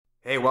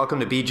Hey, welcome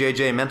to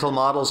BJJ Mental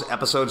Models,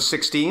 episode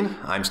 16.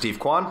 I'm Steve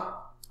Kwan.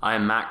 I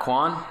am Matt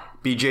Kwan.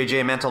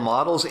 BJJ Mental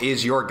Models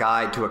is your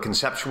guide to a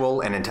conceptual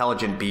and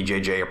intelligent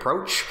BJJ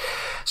approach.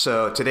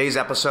 So today's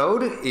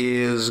episode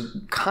is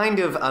kind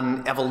of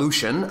an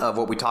evolution of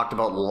what we talked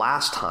about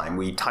last time.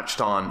 We touched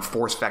on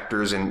force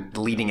vectors and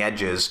leading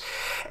edges,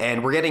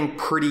 and we're getting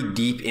pretty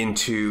deep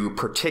into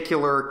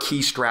particular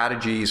key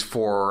strategies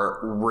for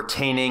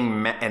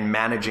retaining and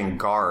managing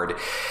guard.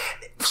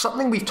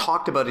 Something we've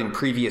talked about in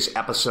previous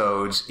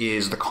episodes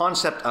is the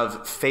concept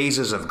of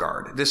phases of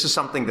guard. This is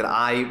something that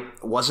I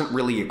wasn't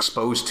really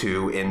exposed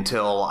to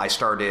until I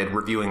started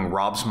reviewing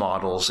Rob's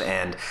models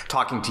and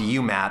talking to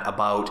you, Matt,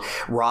 about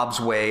Rob's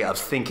way of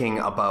thinking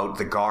about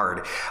the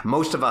guard.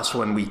 Most of us,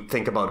 when we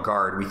think about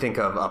guard, we think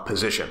of a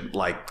position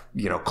like,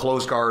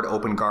 closed guard,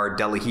 open guard,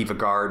 De La Riva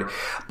guard.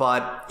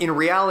 But in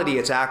reality,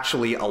 it's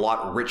actually a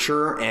lot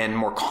richer and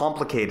more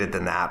complicated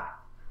than that.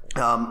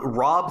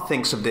 Rob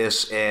thinks of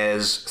this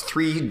as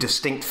three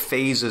distinct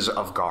phases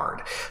of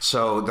guard.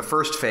 So the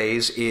first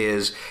phase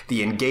is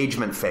the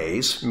engagement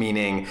phase,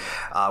 meaning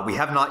we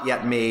have not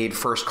yet made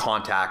first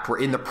contact. We're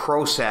in the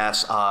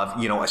process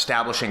of,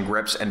 establishing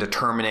grips and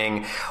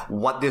determining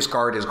what this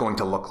guard is going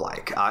to look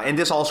like. And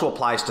this also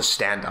applies to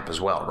stand-up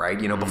as well, right?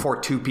 Before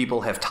two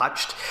people have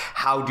touched,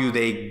 how do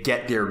they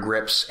get their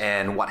grips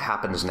and what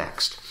happens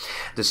next?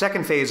 The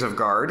second phase of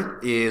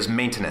guard is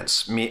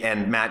maintenance.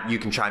 And Matt, you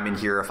can chime in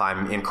here if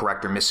I'm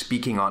incorrect or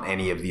misspeaking on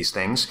any of these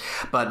things.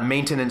 But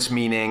maintenance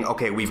meaning,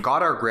 okay, we've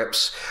got our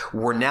grips.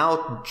 We're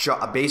now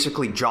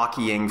basically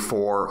jockeying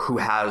for who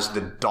has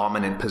the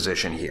dominant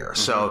position here. Mm-hmm.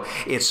 So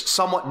it's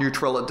somewhat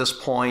neutral at this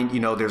point.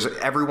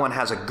 Everyone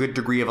has a good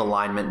degree of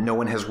alignment. No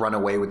one has run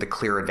away with the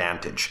clear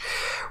advantage.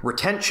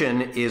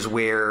 Retention is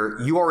where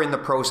you are in the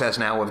process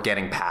now of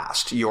getting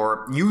past.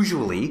 You've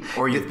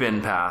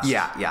been past.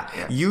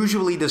 Yeah.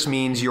 Usually this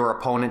means your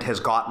opponent has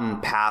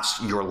gotten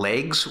past your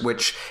legs,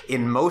 which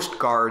in most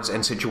guards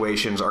and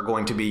situations are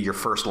going to be your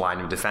first line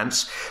of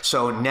defense.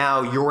 So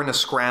now you're in a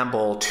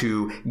scramble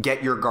to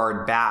get your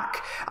guard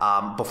back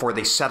before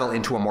they settle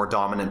into a more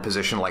dominant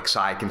position like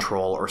side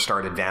control or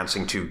start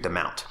advancing to the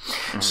mount.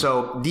 Mm-hmm.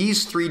 So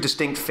these three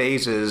distinct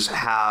phases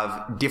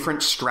have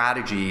different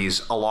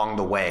strategies along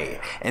the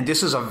way. And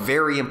this is a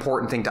very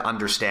important thing to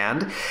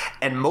understand.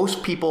 And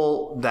most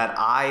people that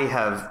I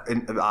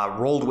have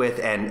rolled with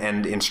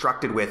and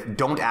instructed with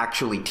don't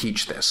actually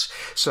teach this.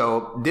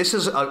 So this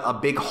is a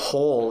big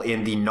hole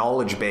in the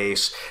knowledge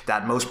base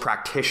that most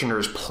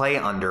practitioners play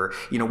under.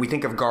 We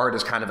think of guard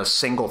as kind of a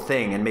single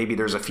thing, and maybe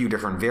there's a few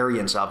different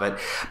variants of it,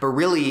 but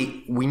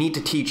really we need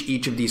to teach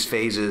each of these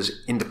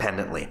phases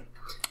independently.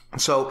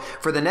 So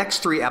for the next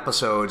three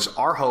episodes,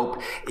 our hope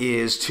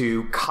is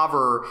to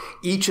cover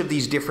each of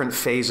these different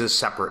phases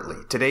separately.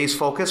 Today's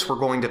focus, we're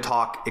going to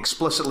talk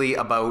explicitly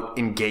about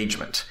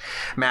engagement.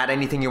 Matt,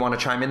 anything you want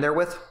to chime in there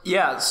with?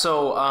 Yeah,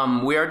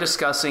 so we are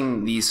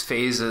discussing these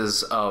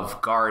phases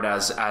of guard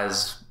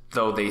as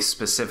though they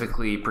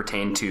specifically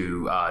pertain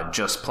to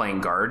just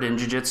playing guard in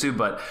jiu-jitsu.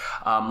 But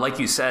like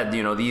you said,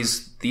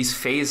 these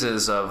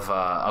phases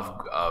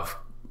of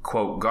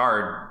quote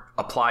guard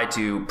apply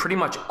to pretty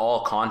much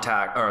all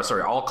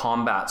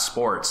combat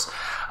sports.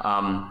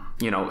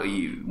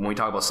 When we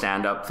talk about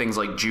stand-up, things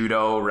like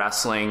judo,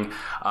 wrestling,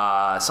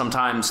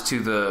 sometimes to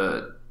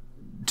the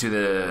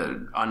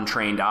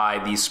untrained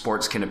eye, these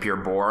sports can appear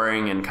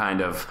boring and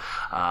kind of,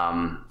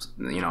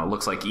 it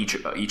looks like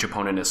each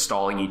opponent is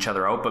stalling each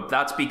other out. But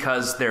that's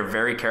because they're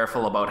very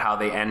careful about how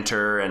they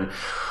enter. And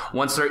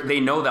once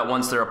they know that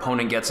once their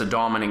opponent gets a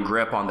dominant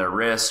grip on their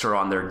wrist or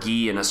on their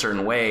gi in a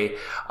certain way,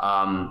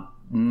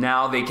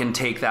 now they can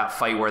take that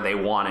fight where they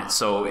want it.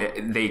 So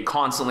they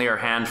constantly are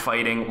hand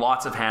fighting.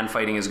 Lots of hand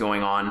fighting is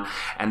going on.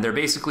 And they're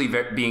basically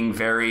being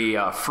very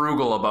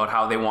frugal about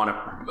how they want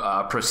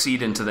to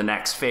proceed into the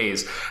next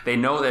phase. They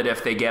know that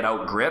if they get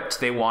out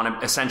gripped, they want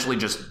to essentially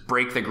just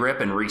break the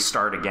grip and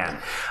restart again.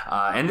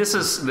 And this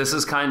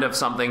is kind of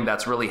something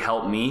that's really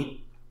helped me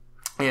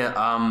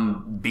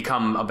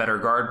become a better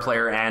guard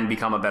player and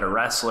become a better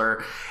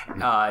wrestler.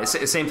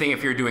 Same thing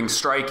if you're doing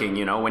striking,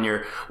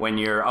 when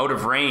you're out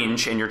of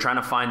range and you're trying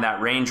to find that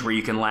range where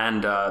you can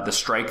land the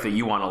strike that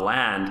you want to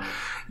land,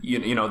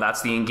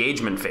 that's the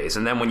engagement phase.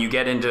 And then when you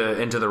get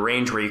into the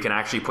range where you can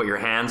actually put your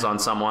hands on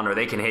someone or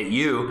they can hit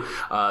you,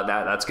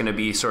 that's going to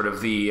be sort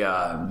of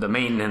the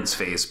maintenance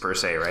phase per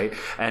se, right?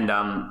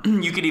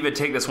 And you could even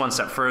take this one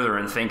step further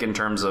and think in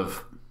terms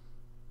of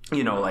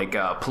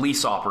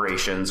police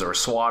operations or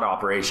SWAT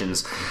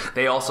operations.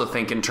 They also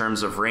think in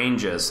terms of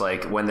ranges,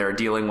 like when they're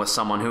dealing with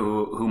someone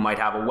who might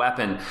have a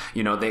weapon,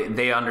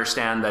 they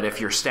understand that if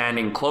you're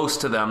standing close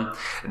to them,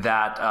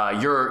 that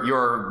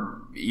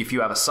if you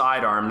have a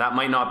sidearm, that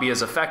might not be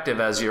as effective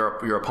as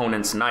your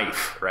opponent's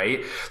knife,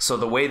 right? So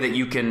the way that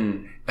you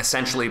can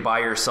essentially buy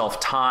yourself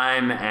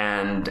time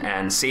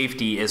and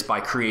safety is by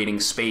creating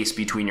space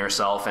between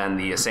yourself and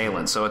the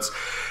assailant. So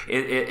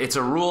it's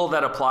a rule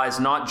that applies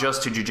not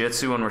just to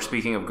jiu-jitsu when we're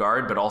speaking of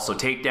guard, but also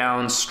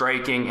takedowns,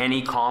 striking,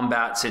 any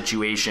combat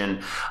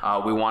situation.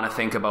 We want to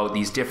think about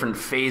these different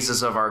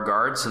phases of our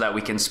guard so that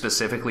we can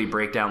specifically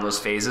break down those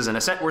phases.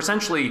 And we're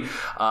essentially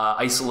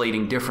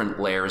isolating different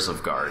layers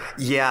of guard.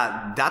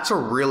 Yeah, that's a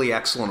really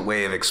excellent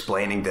way of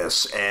explaining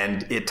this.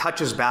 And it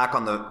touches back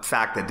on the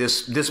fact that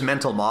this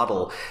mental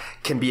model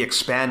can be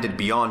expanded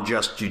beyond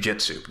just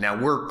jiu-jitsu.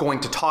 Now, we're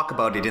going to talk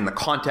about it in the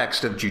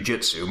context of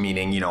jiu-jitsu,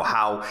 meaning,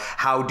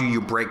 how do you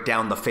break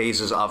down the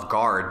phases of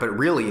guard? But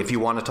really, if you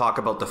want to talk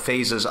about the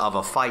phases of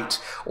a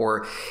fight,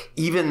 or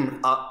even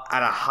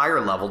at a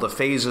higher level, the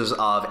phases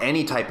of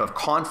any type of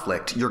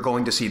conflict, you're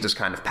going to see this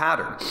kind of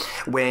pattern.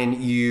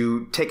 When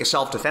you take a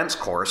self-defense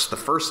course, the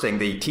first thing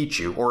they teach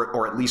you,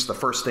 or at least the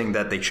first thing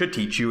that they should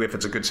teach you if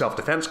it's a good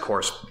self-defense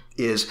course,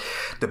 is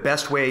the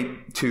best way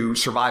to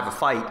survive a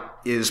fight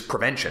is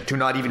prevention, to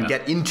not even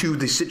get into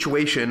the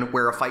situation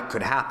where a fight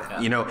could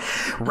happen.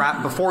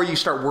 Before you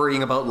start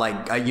worrying about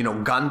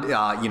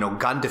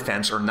gun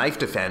defense or knife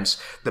defense,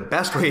 the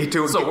best way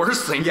to it's the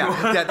worst thing.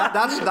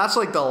 That's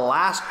like the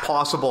last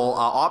possible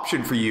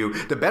option for you.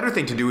 The better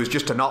thing to do is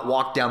just to not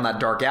walk down that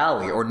dark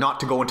alley, or not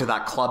to go into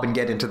that club and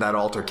get into that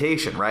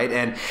altercation, right?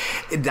 And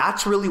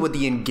that's really what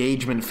the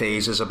engagement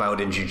phase is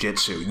about in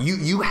jiu-jitsu.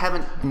 You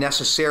haven't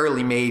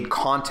necessarily made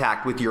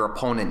contact with your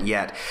opponent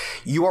yet.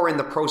 You are in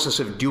the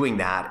process of doing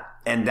that,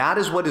 and that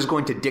is what is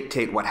going to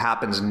dictate what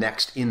happens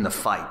next in the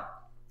fight.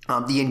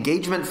 The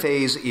engagement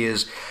phase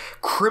is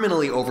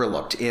criminally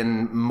overlooked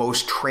in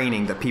most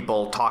training that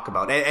people talk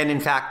about. And in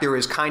fact, there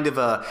is kind of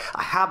a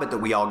habit that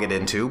we all get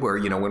into where,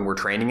 when we're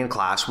training in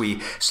class, we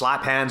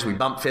slap hands, we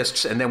bump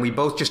fists, and then we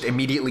both just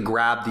immediately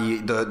grab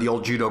the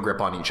old judo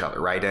grip on each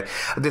other, right?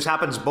 This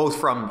happens both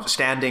from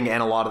standing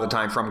and a lot of the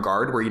time from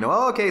guard, where,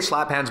 okay,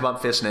 slap hands,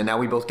 bump fists, and now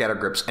we both get our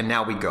grips, and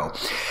now we go.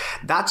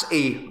 That's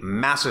a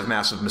massive,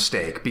 massive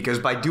mistake, because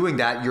by doing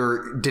that,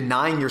 you're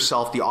denying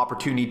yourself the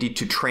opportunity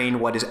to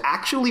train what is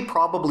actually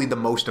probably the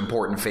most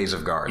important phase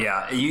of guard.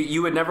 Yeah,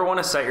 you would never want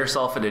to set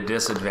yourself at a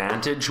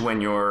disadvantage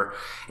when you're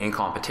in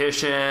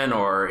competition,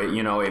 or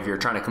if you're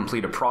trying to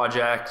complete a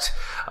project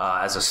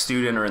as a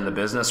student or in the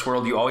business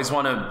world. You always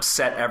want to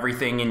set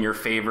everything in your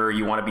favor.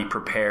 You want to be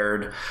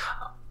prepared.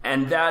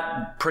 And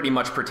that pretty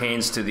much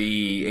pertains to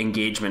the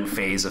engagement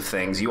phase of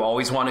things. You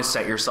always want to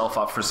set yourself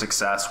up for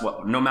success,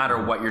 no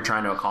matter what you're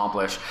trying to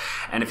accomplish.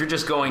 And if you're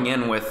just going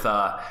in with,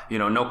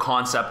 no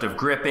concept of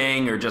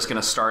gripping, or just going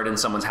to start in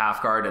someone's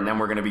half guard and then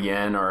we're going to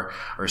begin, or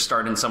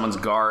start in someone's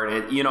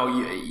guard,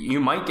 you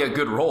might get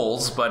good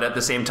rolls, but at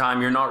the same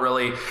time, you're not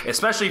really,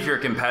 especially if you're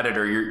a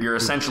competitor, you're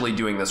essentially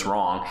doing this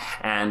wrong.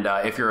 And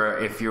if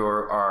you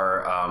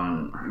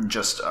are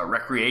just a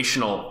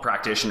recreational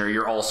practitioner,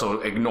 you're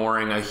also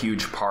ignoring a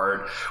huge part,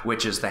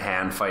 which is the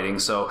hand fighting.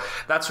 So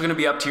that's going to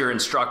be up to your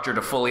instructor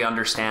to fully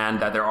understand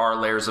that there are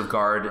layers of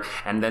guard,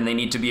 and then they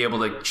need to be able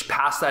to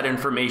pass that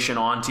information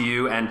on to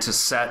you and to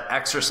set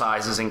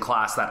exercises in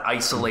class that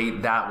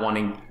isolate that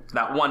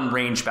one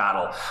range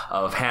battle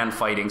of hand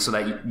fighting, so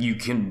that you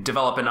can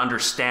develop an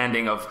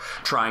understanding of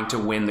trying to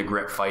win the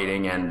grip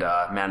fighting and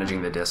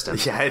managing the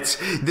distance. Yeah,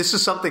 this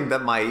is something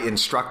that my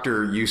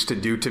instructor used to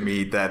do to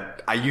me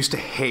that I used to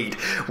hate,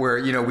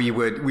 where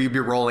we'd be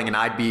rolling and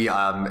I'd be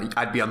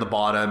on the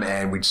bottom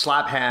and we'd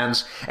slap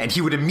hands and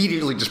he would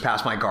immediately just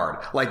pass my guard.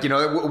 Like,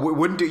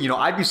 wouldn't do,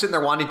 I'd be sitting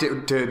there wanting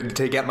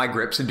to get my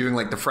grips and doing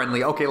like the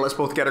friendly, okay, let's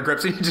both get our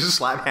grips, and he just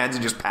slap hands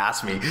and just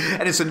pass me.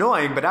 And it's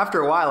annoying, but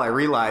after a while I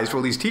realized,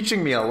 well, he's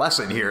teaching me a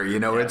lesson here.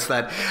 It's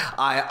that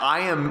I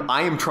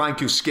am trying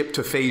to skip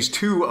to phase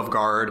 2 of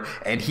guard,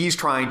 and he's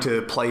trying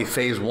to play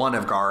phase 1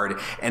 of guard.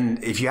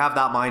 And if you have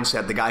that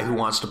mindset, the guy who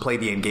wants to play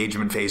the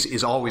engagement phase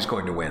is always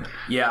going to win.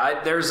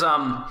 Yeah, there's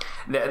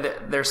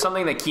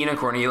something that Keenan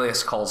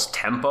Cornelius calls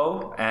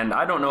tempo, and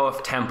I don't know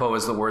if tempo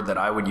is the word that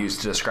I would use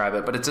to describe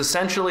it, but it's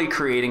essentially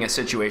creating a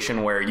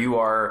situation where you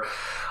are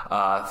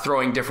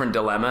throwing different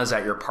dilemmas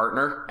at your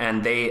partner,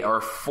 and they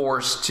are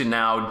forced to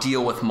now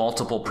deal with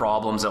multiple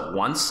problems at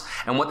once.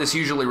 And what this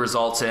usually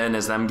results in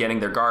is them getting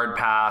their guard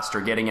passed,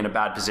 or getting in a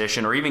bad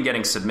position, or even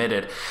getting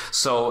submitted.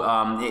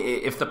 So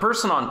if the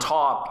person on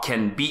top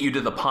can beat you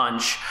to the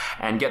punch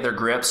and get their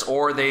grips,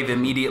 or they've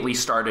immediately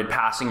started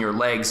passing your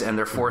legs and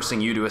they're forcing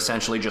you to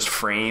essentially just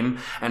frame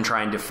and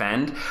try and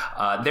defend,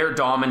 they're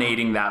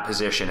dominating that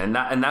position.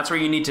 And that's where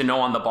you need to know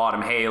on the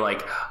bottom, hey,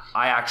 like,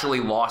 I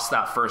actually lost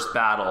that first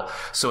battle.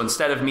 So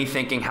instead of me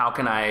thinking, how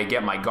can I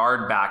get my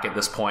guard back at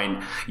this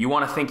point, you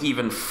want to think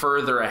even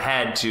further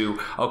ahead to,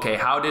 okay,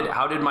 how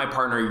did my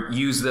partner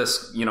use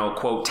this,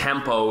 quote,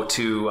 tempo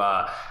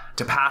to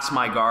to pass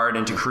my guard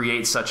and to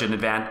create such an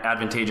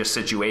advantageous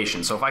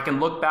situation. So if I can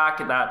look back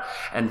at that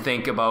and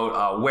think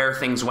about where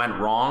things went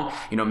wrong,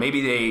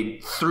 maybe they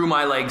threw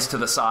my legs to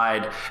the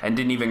side and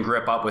didn't even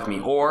grip up with me,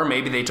 or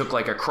maybe they took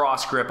like a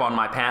cross grip on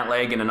my pant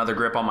leg and another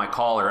grip on my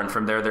collar, and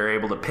from there they're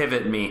able to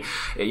pivot me.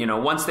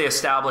 Once they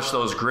establish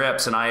those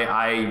grips and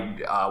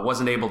I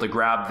wasn't able to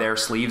grab their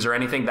sleeves or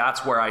anything,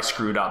 that's where I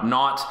screwed up,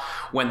 not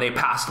when they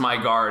passed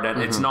my guard.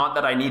 And it's not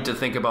that I need to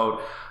think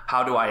about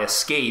how do I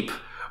escape,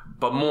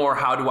 but more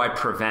how do I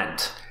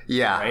prevent.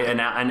 Yeah. Right?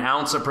 An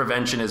ounce of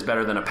prevention is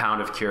better than a pound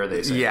of cure,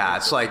 they say. Yeah.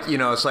 It's like,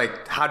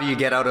 how do you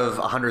get out of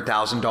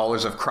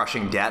 $100,000 of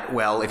crushing debt?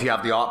 Well, if you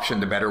have the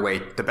option, the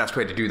best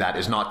way to do that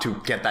is not to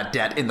get that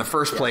debt in the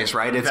first place,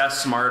 right?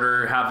 Invest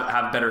smarter,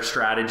 have better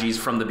strategies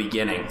from the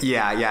beginning.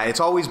 Yeah. It's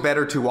always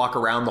better to walk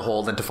around the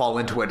hole than to fall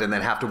into it and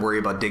then have to worry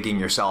about digging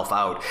yourself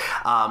out.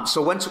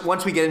 So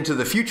once we get into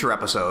the future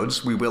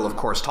episodes, we will, of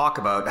course, talk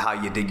about how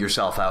you dig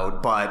yourself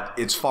out, but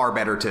it's far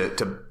better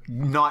to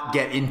not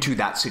get into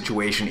that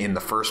situation in the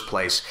first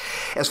place.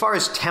 As far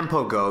as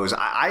tempo goes,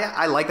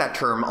 I like that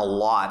term a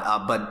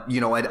lot, but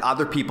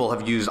other people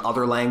have used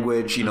other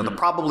language.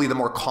 Probably the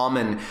more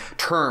common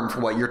term for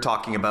what you're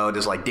talking about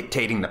is like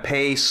dictating the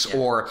pace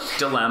or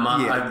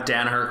dilemma. Yeah.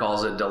 Danaher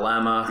calls it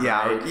dilemma.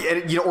 Yeah,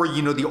 right? or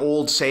the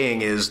old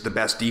saying is the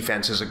best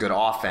defense is a good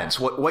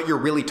offense. What you're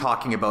really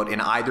talking about in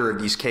either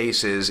of these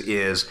cases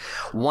is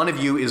one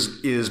of you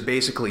is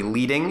basically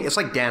leading. It's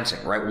like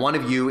dancing, right? One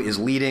of you is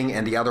leading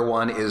and the other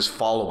one is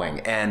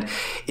following. And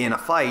in a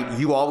fight,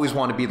 you always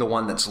want to be the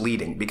one that's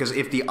leading, because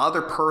if the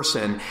other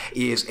person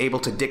is able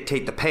to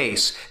dictate the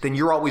pace, then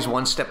you're always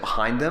one step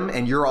behind them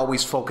and you're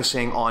always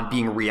focusing on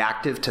being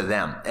reactive to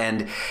them.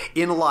 And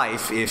in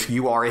life, if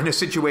you are in a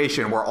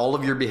situation where all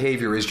of your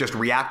behavior is just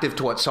reactive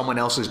to what someone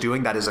else is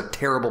doing, that is a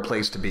terrible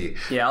place to be.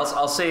 Yeah,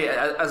 I'll say,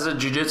 as a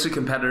jiu-jitsu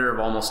competitor of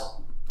almost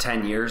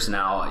 10 years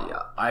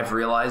now, I've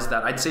realized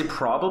that I'd say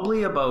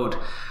probably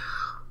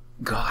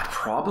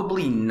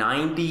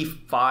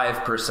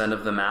 95%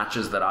 of the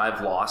matches that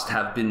I've lost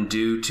have been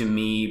due to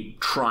me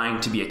trying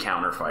to be a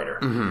counter fighter.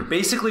 Mm-hmm.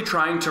 Basically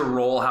trying to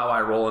roll how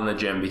I roll in the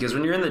gym. Because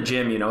when you're in the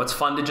gym, it's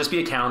fun to just be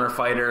a counter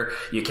fighter.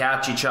 You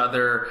catch each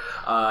other.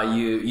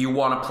 You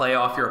want to play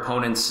off your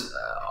opponent's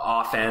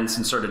offense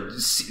and sort of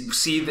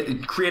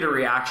create a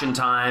reaction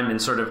time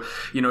and sort of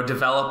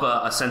develop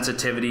a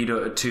sensitivity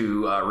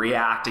to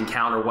react and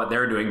counter what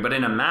they're doing. But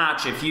in a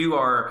match, if you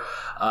are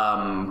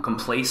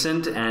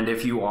complacent and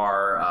if you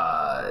are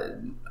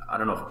I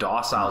don't know if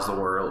docile is the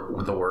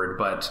word,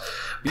 but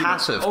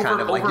passive,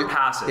 kind of like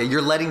passive.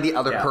 You're letting the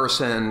other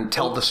person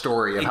tell the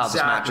story of how this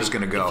match is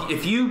going to go.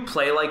 If you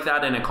play like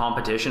that in a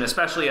competition,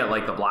 especially at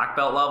like the black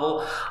belt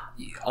level,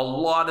 a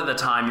lot of the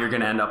time you're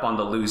going to end up on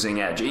the losing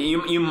edge.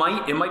 It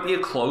might be a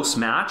close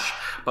match,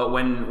 but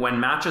when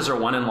matches are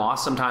won and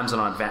lost, sometimes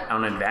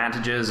on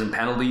advantages and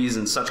penalties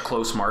and such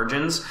close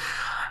margins,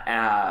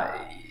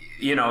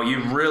 you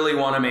really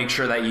want to make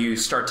sure that you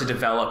start to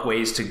develop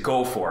ways to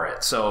go for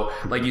it. So,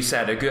 like you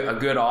said, a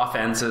good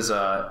offense is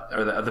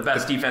the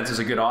best defense is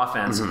a good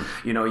offense.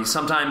 Mm-hmm.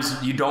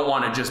 Sometimes you don't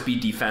want to just be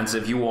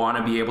defensive. You want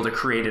to be able to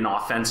create an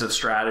offensive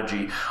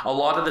strategy. A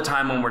lot of the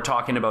time when we're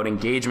talking about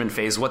engagement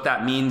phase, what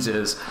that means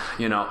is,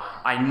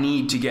 I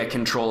need to get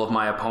control of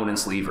my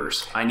opponent's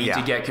levers. I need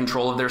to get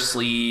control of their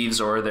sleeves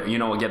or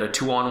get a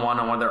 2-on-1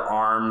 on one of their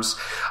arms.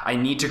 I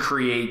need to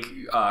create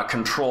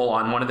control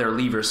on one of their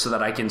levers so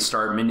that I can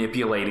start manipulating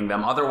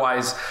them.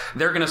 Otherwise,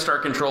 they're going to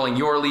start controlling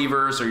your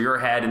levers or your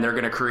head, and they're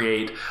going to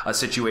create a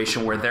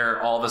situation where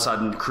they're all of a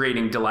sudden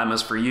creating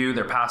dilemmas for you.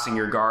 They're passing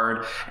your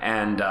guard,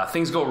 and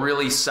things go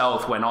really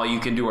south when all you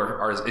can do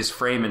is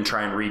frame and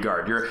try and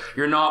regard.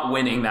 You're not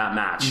winning that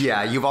match.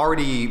 Yeah, you've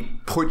already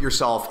put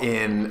yourself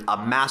in a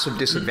massive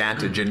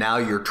disadvantage, and now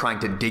you're trying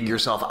to dig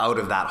yourself out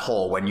of that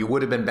hole when you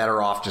would have been better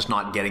off just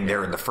not getting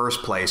there in the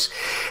first place.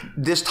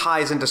 This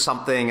ties into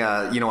something,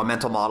 a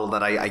mental model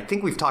that I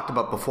think we've talked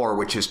about before,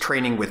 which is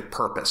training with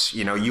purpose.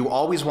 You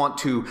always want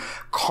to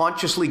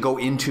consciously go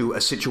into a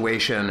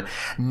situation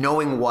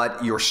knowing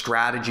what your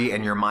strategy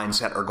and your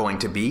mindset are going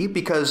to be,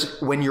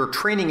 because when you're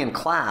training in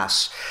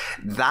class,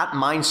 that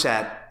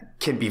mindset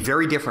can be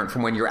very different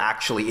from when you're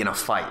actually in a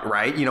fight,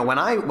 right? When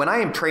I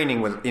am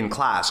training in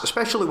class,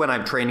 especially when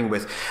I'm training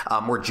with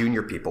more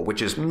junior people,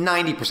 which is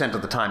 90%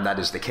 of the time that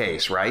is the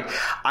case, right?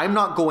 I'm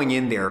not going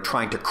in there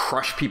trying to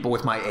crush people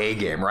with my A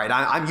game, right?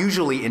 I'm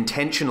usually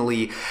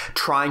intentionally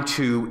trying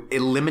to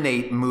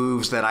eliminate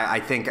moves that I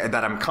think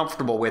that I'm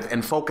comfortable with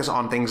and focus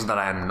on things that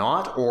I'm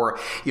not, or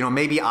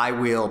maybe I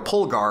will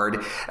pull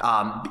guard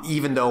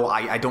even though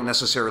I don't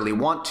necessarily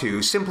want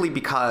to, simply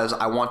because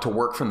I want to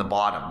work from the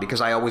bottom, because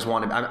I always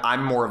want to.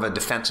 I'm more of a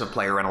defensive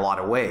player in a lot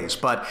of ways.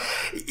 But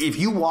if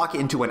you walk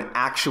into an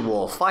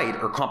actual fight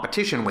or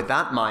competition with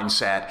that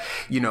mindset,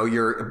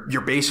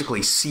 you're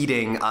basically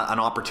ceding an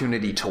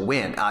opportunity to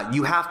win.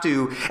 You have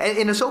to,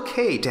 and it's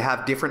okay to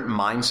have different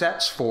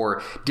mindsets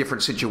for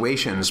different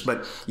situations,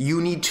 but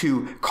you need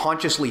to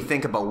consciously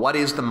think about what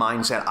is the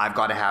mindset I've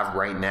got to have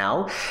right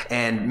now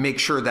and make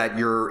sure that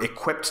you're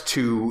equipped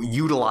to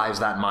utilize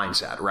that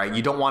mindset, right?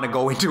 You don't want to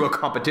go into a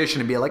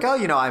competition and be like, oh,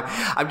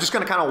 I'm just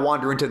going to kind of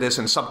wander into this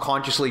and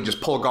subconsciously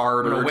just pull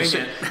guard or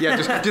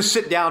just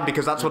sit down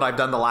because that's what I've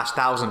done the last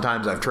 1,000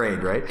 times I've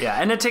trained, right?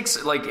 Yeah, and it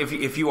takes, like,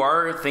 if you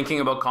are thinking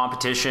about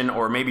competition,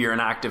 or maybe you're an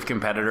active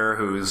competitor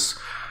who's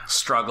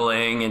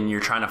struggling and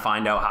you're trying to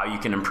find out how you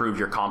can improve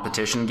your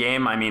competition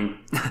game, I mean,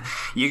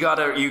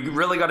 you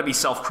really gotta be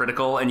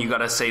self-critical, and you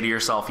gotta say to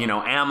yourself,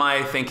 am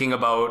I thinking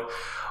about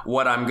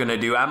what I'm going to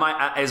do?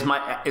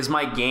 Is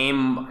my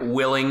game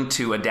willing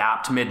to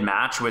adapt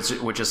mid-match,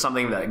 which is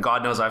something that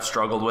God knows I've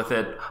struggled with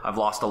it. I've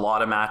lost a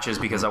lot of matches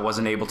because I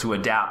wasn't able to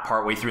adapt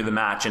partway through the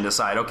match and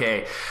decide,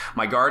 okay,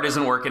 my guard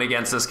isn't working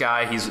against this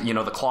guy. He's,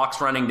 the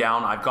clock's running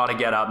down. I've got to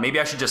get up. Maybe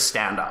I should just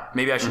stand up.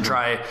 Maybe I should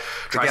try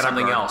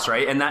something else,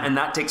 right? And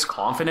that takes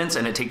confidence,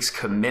 and it takes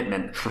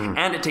commitment,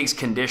 and it takes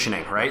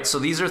conditioning, right? So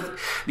these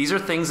are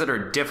things that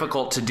are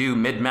difficult to do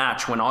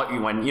mid-match another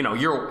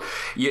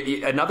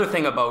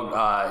thing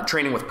about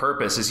training with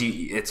purpose is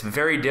it's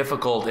very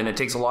difficult, and it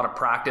takes a lot of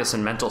practice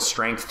and mental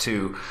strength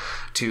to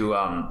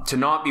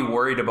not be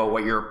worried about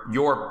what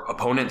your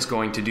opponent's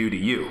going to do to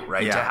you,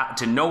 right? Yeah.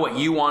 To know what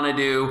you want to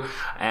do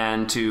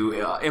and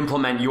to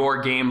implement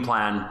your game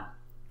plan,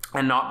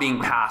 and not being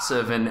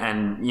passive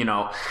and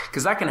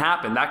because that can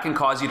happen. That can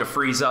cause you to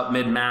freeze up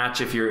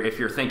mid-match if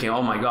you're thinking,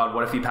 oh my God,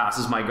 what if he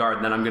passes my guard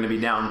and then I'm going to be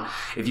down.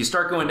 If you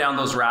start going down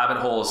those rabbit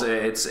holes,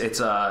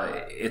 it's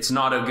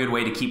not a good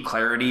way to keep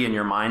clarity in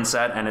your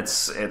mindset, and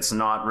it's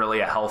not really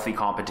a healthy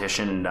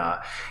competition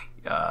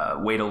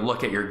way to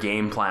look at your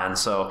game plan.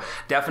 So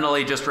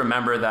definitely just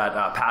remember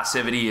that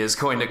passivity is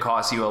going to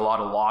cost you a lot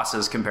of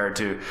losses compared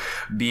to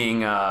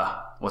being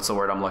what's the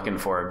word I'm looking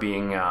for?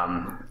 Being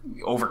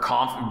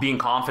being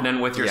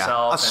confident with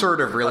yourself.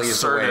 Assertive really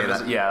is the way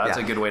that. That's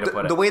a good way to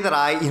put it. The way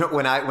that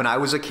when I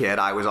was a kid,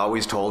 I was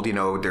always told,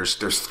 there's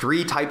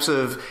 3 types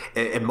of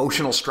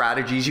emotional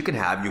strategies you can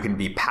have. You can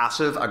be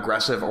passive,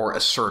 aggressive, or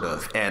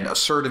assertive, and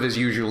assertive is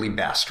usually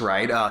best,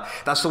 right?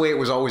 That's the way it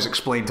was always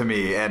explained to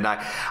me, and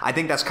I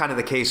think that's kind of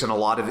the case in a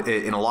lot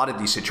of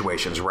these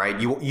situations, right?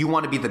 You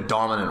want to be the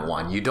dominant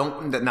one. You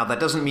don't. Now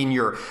that doesn't mean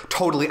you're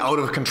totally out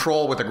of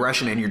control with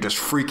aggression and you're just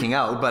freaking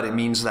out. But it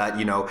means that,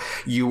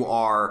 you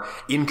are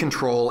in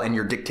control and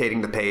you're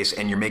dictating the pace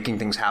and you're making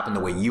things happen the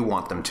way you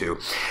want them to.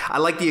 I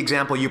like the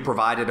example you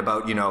provided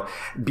about,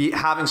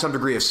 having some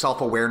degree of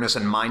self-awareness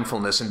and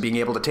mindfulness and being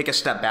able to take a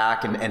step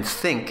back and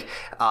think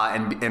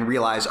and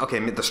realize, okay,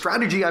 the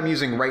strategy I'm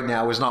using right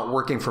now is not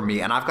working for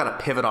me and I've got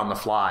to pivot on the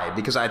fly.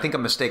 Because I think a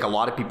mistake a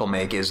lot of people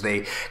make is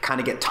they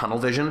kind of get tunnel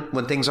vision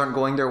when things aren't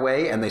going their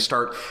way and they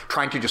start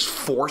trying to just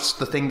force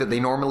the thing that they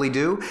normally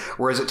do.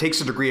 Whereas it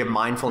takes a degree of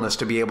mindfulness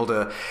to be able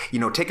to,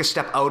 take a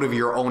step out of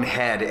your own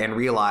head and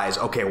realize,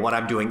 okay, what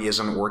I'm doing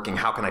isn't working.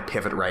 How can I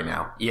pivot right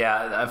now?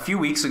 Yeah, a few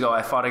weeks ago,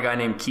 I fought a guy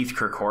named Keith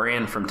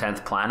Kirkorian from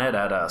 10th Planet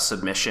at a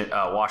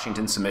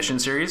Washington submission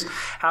series.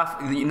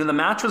 The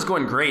match was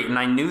going great, and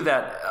I knew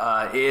that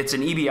it's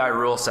an EBI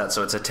rule set,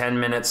 so it's a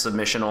 10-minute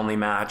submission-only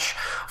match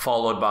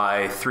followed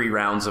by 3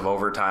 rounds of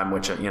overtime,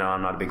 which, I'm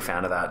not a big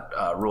fan of that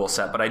rule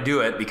set, but I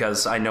do it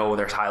because I know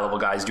there's high-level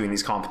guys doing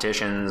these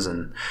competitions,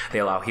 and they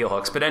allow heel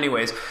hooks. But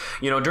anyways,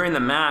 during the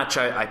match,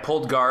 I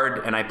pulled guard,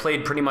 and I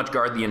played pretty much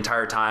guard the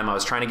entire time. I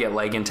was trying to get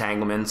leg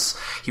entanglements.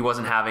 He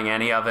wasn't having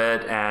any of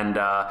it. And,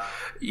 I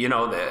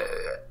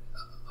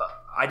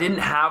didn't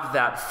have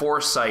that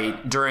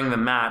foresight during the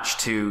match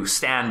to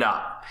stand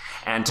up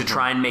and to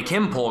try and make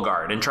him pull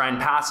guard and try and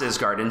pass his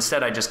guard.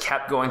 Instead, I just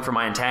kept going for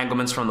my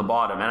entanglements from the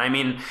bottom. And I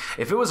mean,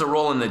 if it was a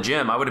roll in the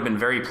gym, I would have been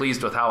very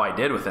pleased with how I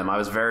did with him.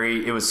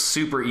 It was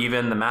super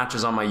even. The match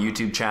is on my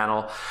YouTube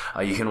channel.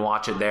 You can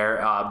watch it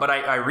there. But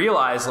I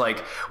realized,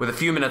 like, with a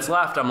few minutes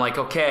left, I'm like,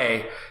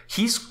 okay,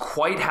 he's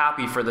quite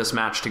happy for this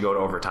match to go to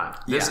overtime.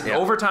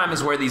 Overtime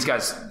is where these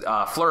guys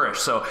flourish.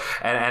 So,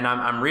 and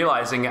I'm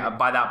realizing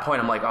by that point,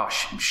 I'm like, oh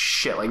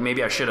shit, like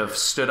maybe I should have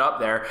stood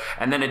up there.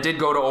 And then it did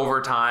go to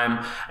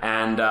overtime,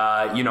 and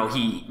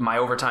my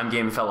overtime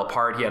game fell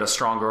apart. He had a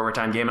stronger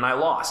overtime game, and I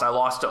lost. I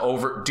lost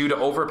due to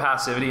over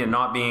passivity and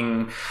not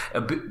being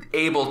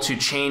able to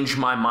change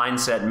my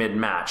mindset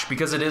mid-match,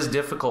 because it is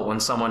difficult when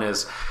someone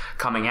is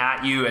coming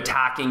at you,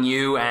 attacking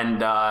you,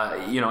 and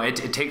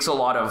it takes a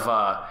lot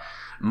of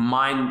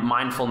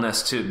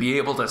mindfulness to be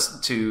able to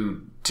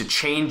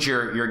change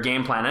your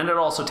game plan. And it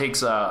also takes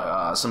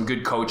some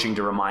good coaching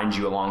to remind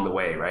you along the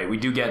way, right? We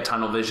do get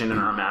tunnel vision in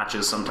our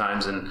matches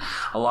sometimes, and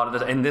a lot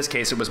of in this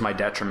case, it was my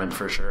detriment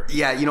for sure.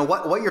 Yeah, you know,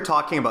 what you're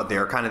talking about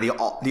there, kind of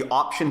the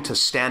option to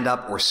stand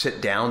up or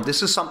sit down,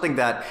 this is something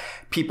that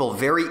people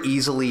very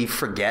easily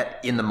forget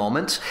in the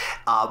moment,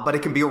 but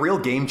it can be a real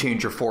game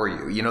changer for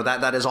you. You know,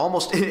 that is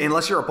almost,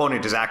 unless your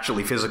opponent is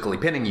actually physically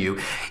pinning you,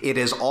 it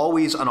is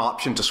always an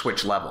option to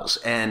switch levels.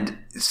 And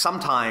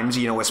sometimes,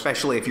 you know,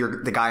 especially if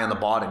you're the guy on the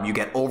bottom, you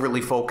get overly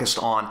focused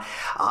on,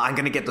 I'm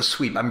going to get the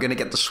sweep,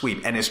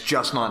 and it's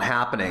just not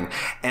happening.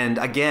 And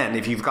again,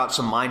 if you've got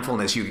some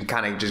mindfulness, you can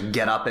kind of just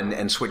get up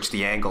and switch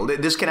the angle.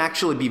 This can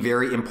actually be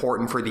very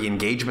important for the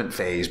engagement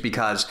phase,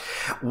 because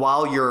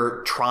while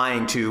you're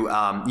trying to,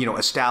 you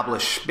know,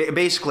 establish,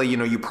 basically, you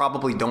know, you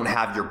probably don't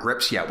have your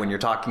grips yet when you're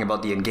talking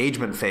about the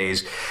engagement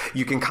phase.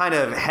 You can kind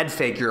of head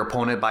fake your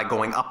opponent by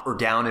going up or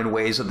down in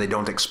ways that they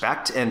don't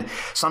expect. And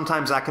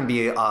sometimes that can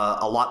be a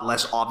lot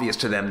less obvious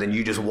to them than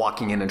you just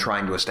walking in and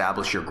trying to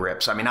establish your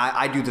grips. I mean,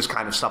 I do this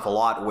kind of stuff a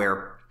lot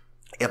where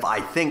if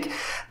I think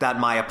that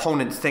my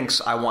opponent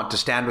thinks I want to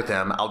stand with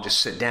them, I'll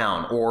just sit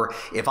down. Or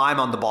if I'm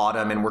on the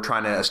bottom and we're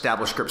trying to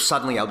establish grips,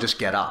 suddenly I'll just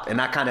get up. And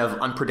that kind of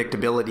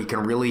unpredictability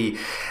can really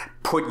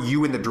put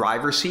you in the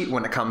driver's seat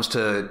when it comes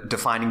to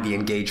defining the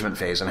engagement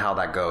phase and how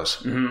that goes.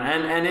 Mm-hmm.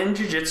 And in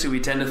jiu-jitsu, we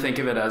tend to think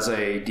of it as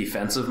a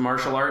defensive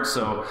martial art.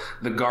 So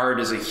the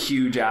guard is a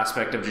huge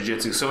aspect of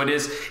jiu-jitsu. So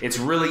it's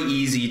really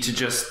easy to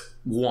just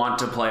want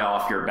to play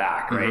off your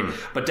back, right?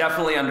 Mm-hmm. But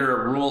definitely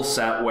under a rule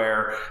set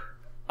where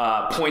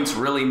points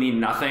really mean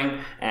nothing,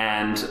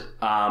 and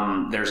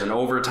there's an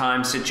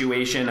overtime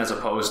situation as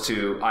opposed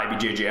to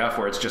IBJJF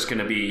where it's just going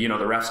to be, you know,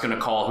 the ref's going to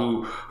call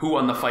who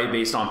won the fight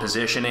based on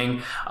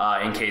positioning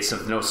in case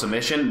of no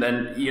submission.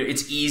 Then, you know,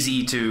 it's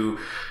easy to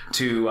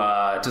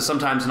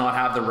sometimes not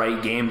have the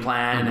right game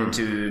plan, mm-hmm.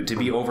 and to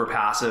be over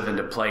passive and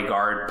to play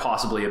guard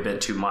possibly a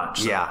bit too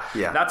much. So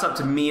yeah. That's up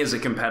to me as a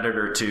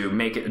competitor to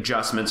make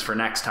adjustments for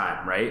next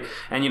time, right?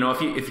 And you know,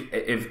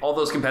 if all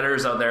those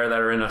competitors out there that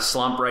are in a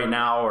slump right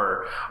now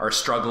or are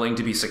struggling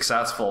to be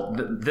successful,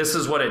 this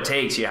is what it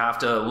takes. You have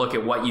to look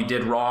at what you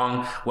did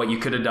wrong, what you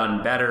could have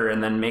done better,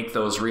 and then make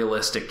those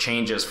realistic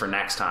changes for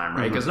next time,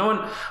 right? Because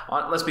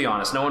mm-hmm. Let's be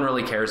honest, no one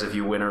really cares if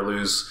you win or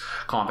lose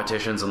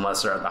competitions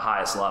unless they're at the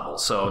highest level.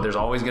 So there's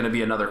always going to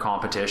be another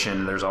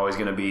competition. There's always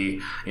going to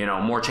be, you know,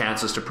 more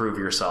chances to prove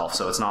yourself.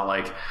 So it's not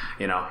like,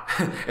 you know,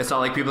 it's not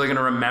like people are going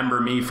to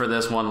remember me for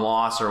this one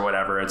loss or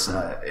whatever. It's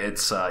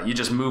you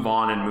just move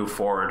on and move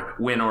forward,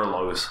 win or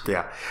lose.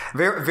 Yeah.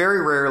 Very,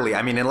 very rarely.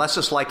 I mean, unless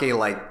it's like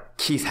a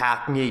Keith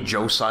Hackney,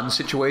 Joe Sun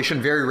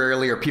situation, very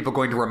rarely are people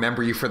going to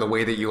remember you for the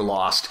way that you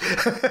lost.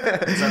 Is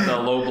that the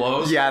low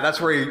blows? Yeah, that's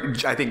where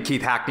I think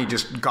Keith Hackney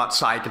just got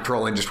side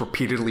control and just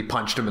repeatedly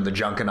punched him in the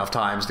junk enough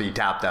times that he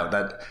tapped out.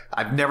 That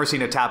I've never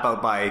seen a tap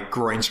out by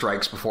groin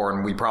strikes before,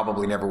 and we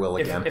probably never will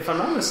again. If I'm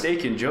not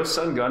mistaken, Joe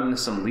Sun got into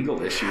some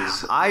legal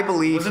issues. I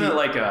believe wasn't it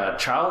like a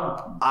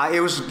child?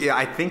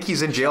 I think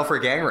he's in jail for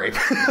gang rape.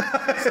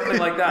 Something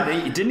like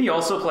that. Didn't he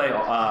also play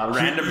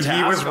Random Task?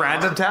 He was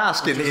Random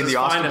Task in the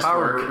Austin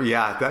Power. Work.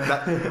 Yeah,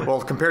 that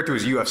well, compared to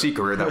his UFC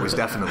career, that was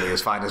definitely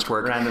his finest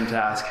work. Random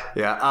Task.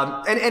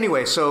 Yeah. And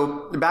anyway,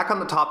 so back on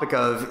the topic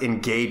of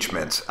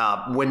engagement,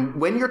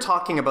 when you're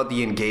talking about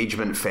the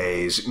engagement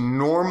phase,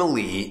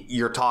 normally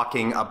you're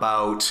talking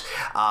about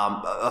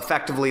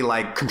effectively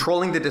like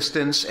controlling the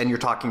distance, and you're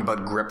talking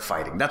about grip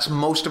fighting. That's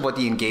most of what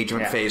the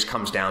engagement phase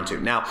comes down to.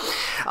 Now,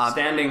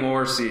 standing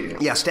or seated.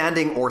 Yeah,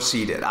 standing or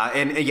seated.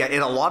 And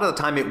a lot of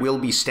the time it will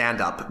be stand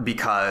up,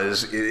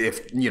 because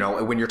if, you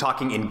know, when you're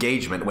talking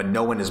engagement, when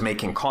no one is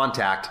making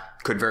contact,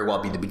 could very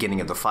well be the beginning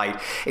of the fight.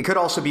 It could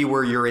also be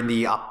where you're in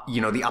the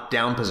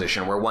up-down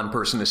position, where one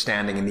person is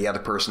standing and the other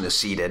person is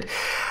seated.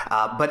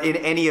 But in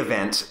any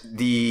event,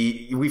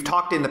 we've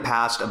talked in the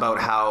past about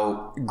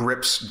how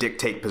grips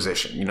dictate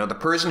position. You know, the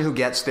person who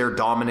gets their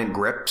dominant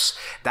grips,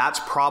 that's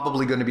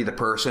probably going to be the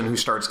person who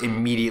starts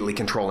immediately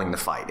controlling the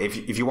fight.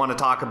 If you want to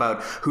talk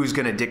about who's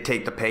going to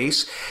dictate the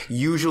pace,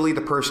 usually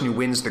the person who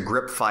wins the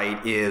grip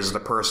fight is the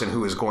person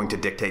who is going to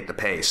dictate the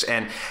pace.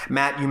 And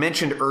Matt, you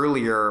mentioned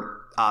earlier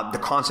the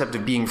concept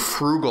of being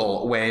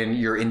frugal when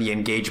you're in the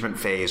engagement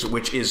phase,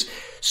 which is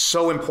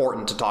so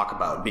important to talk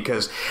about,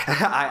 because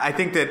I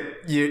think that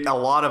a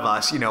lot of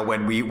us, you know,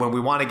 when we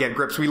want to get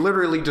grips, we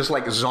literally just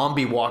like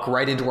zombie walk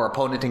right into our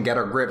opponent and get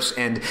our grips,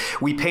 and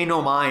we pay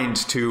no mind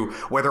to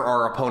whether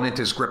our opponent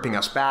is gripping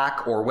us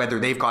back or whether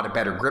they've got a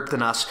better grip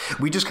than us.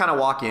 We just kind of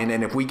walk in,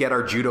 and if we get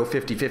our judo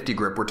 50-50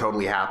 grip, we're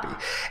totally happy.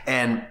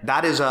 And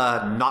that is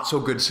a not so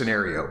good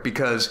scenario,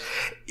 because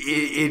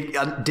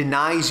it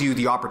denies you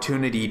the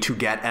opportunity to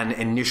get an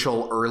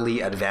initial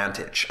early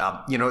advantage.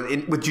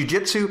 With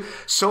jiu-jitsu,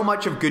 so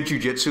much of good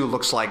jiu-jitsu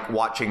looks like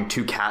watching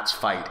two cats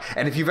fight.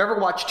 And if you've ever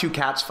watched two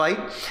cats fight,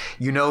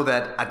 you know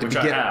that at the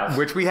beginning,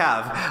 which we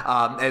have,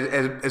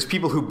 as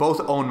people who both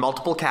own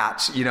multiple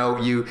cats,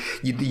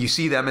 you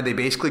see them and they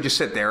basically just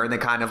sit there and they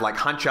kind of like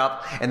hunch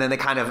up and then they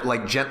kind of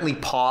like gently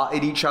paw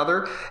at each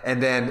other.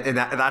 And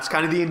that's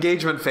kind of the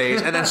engagement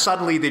phase. And then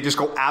suddenly they just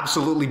go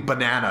absolutely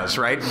bananas,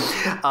 right?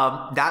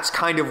 That's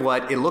kind of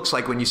what it looks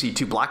like when you see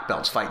two black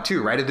belts fight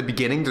too, right? At the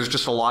beginning, there's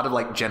just a lot of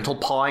like gentle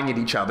pawing at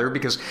each other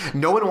because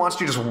no one wants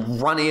to just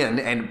run in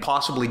and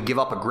possibly give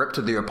up a grip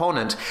to the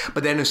opponent.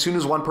 But then as soon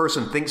as one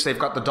person thinks they've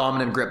got the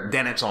dominant grip,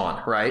 then it's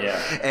on, right?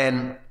 Yeah.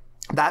 And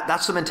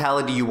that's the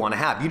mentality you want to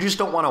have. You just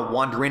don't want to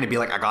wander in and be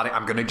like, I got it,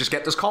 I'm going to just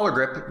get this collar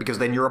grip, because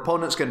then your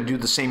opponent's going to do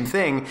the same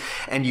thing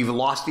and you've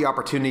lost the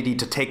opportunity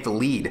to take the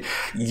lead.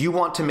 You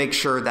want to make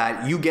sure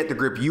that you get the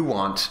grip you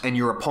want and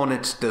your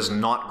opponent does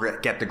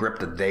not get the grip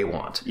that they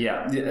want.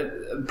 Yeah,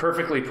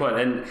 perfectly put.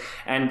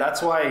 And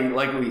that's why,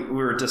 like we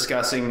were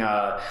discussing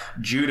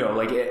judo,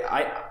 like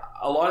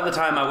a lot of the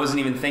time I wasn't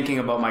even thinking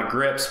about my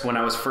grips when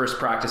I was first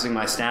practicing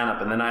my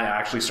stand-up, and then I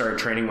actually started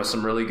training with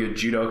some really good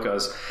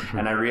judokas,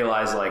 and I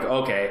realized like,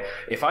 okay,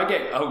 if I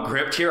get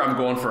out-gripped here, I'm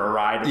going for a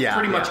ride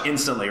pretty much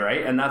instantly,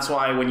 right? And that's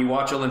why when you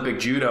watch Olympic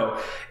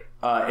judo,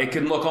 it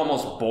can look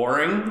almost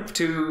boring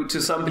to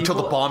some people. Until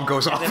the bomb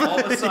goes off. And then all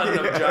of a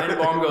sudden a giant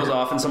bomb goes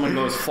off and someone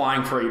goes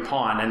flying for a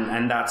pawn,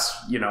 and that's,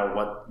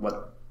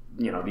 what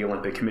the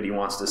Olympic Committee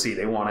wants to see.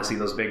 They want to see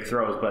those big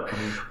throws,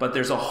 but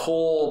there's a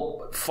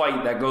whole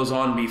fight that goes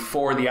on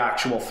before the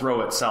actual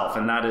throw itself,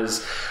 and that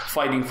is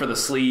fighting for the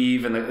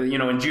sleeve. And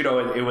in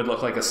judo, it would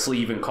look like a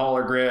sleeve and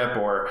collar grip,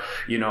 or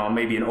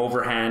maybe an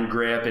overhand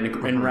grip. And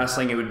in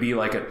wrestling, it would be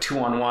like a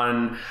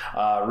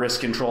 2-on-1 wrist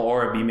control,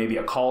 or it'd be maybe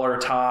a collar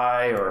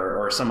tie,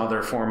 or some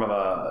other form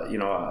of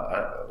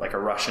like a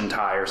Russian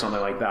tie or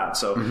something like that.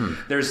 So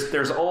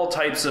there's all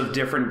types of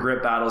different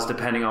grip battles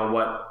depending on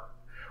what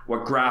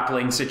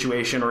grappling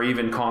situation or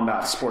even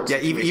combat sports. Yeah,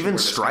 even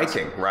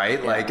striking, right?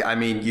 Yeah. Like, I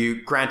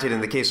mean, granted,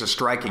 in the case of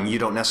striking, you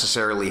don't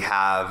necessarily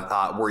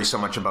have worry so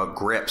much about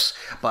grips,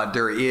 but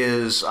there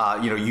is,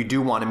 you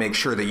do want to make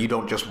sure that you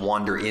don't just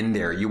wander in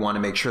there. You want to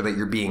make sure that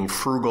you're being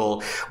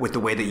frugal with the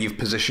way that you've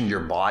positioned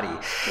your body.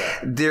 Yeah.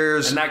 And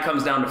that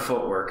comes down to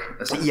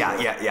footwork.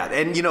 Yeah.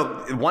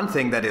 And, one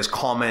thing that is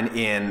common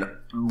in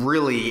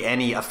really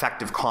any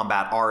effective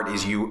combat art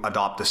is you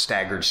adopt a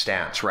staggered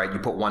stance, right? You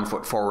put one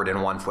foot forward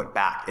and one foot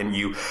back. And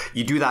you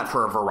do that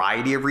for a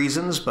variety of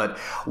reasons, but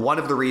one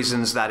of the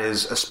reasons that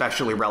is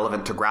especially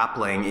relevant to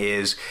grappling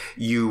is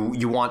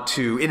you want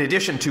to, in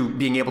addition to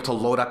being able to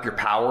load up your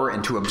power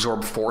and to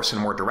absorb force in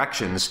more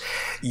directions,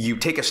 you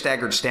take a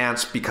staggered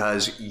stance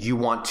because you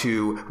want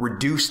to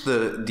reduce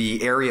the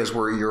areas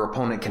where your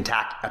opponent can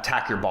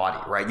attack your body,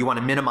 right? You want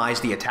to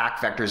minimize the attack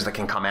vectors that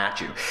can come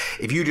at you.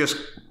 If you just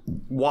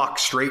walk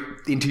straight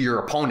into your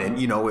opponent,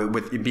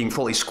 with being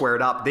fully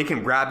squared up, they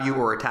can grab you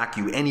or attack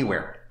you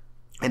anywhere.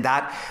 And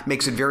that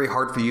makes it very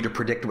hard for you to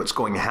predict what's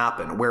going to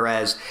happen.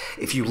 Whereas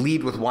if you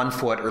lead with one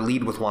foot or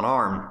lead with one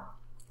arm,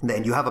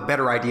 then you have a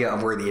better idea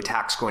of where the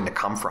attack's going to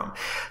come from.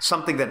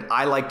 Something that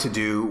I like to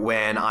do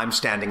when I'm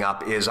standing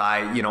up is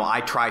I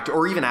try to,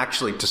 or even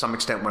actually to some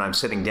extent when I'm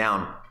sitting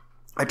down,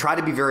 I try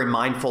to be very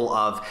mindful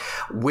of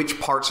which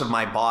parts of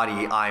my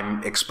body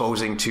I'm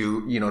exposing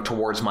to,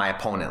 towards my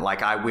opponent.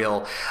 Like I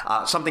will,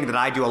 something that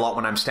I do a lot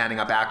when I'm standing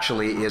up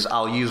actually is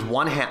I'll use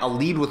one hand, I'll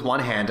lead with one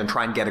hand and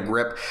try and get a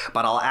grip,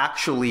 but I'll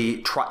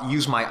actually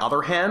use my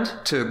other hand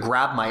to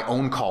grab my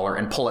own collar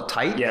and pull it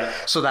tight. Yeah.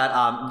 So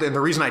that, the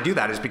reason I do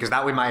that is because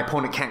that way my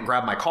opponent can't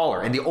grab my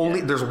collar, and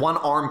there's one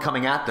arm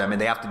coming at them and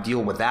they have to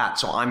deal with that.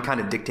 So I'm kind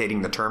of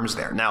dictating the terms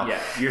there. Now,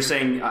 you're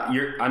saying,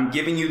 I'm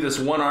giving you this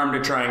one arm to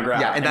try and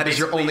grab. Yeah. And that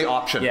is your only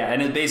option. Yeah,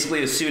 and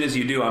basically as soon as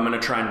you do, I'm going to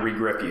try and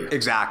regrip you.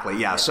 Exactly,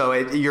 yeah. So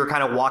you're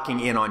kind of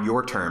walking in on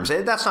your terms.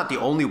 That's not the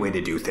only way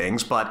to do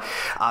things, but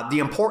the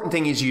important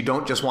thing is you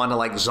don't just want to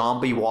like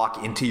zombie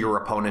walk into your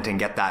opponent and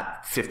get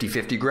that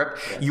 50-50 grip.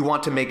 Yeah. You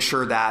want to make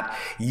sure that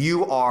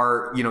you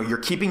are, you're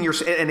keeping your,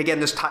 and again,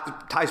 this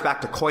ties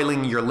back to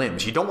coiling your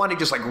limbs. You don't want to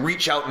just like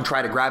reach out and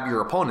try to grab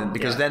your opponent,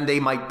 because then they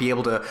might be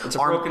able to... It's a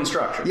broken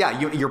structure. Yeah,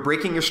 you're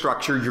breaking your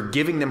structure. You're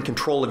giving them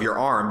control of your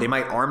arm. They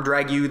might arm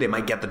drag you. They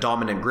might get the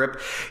dominant grip.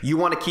 You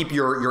want to keep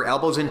your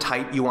elbows in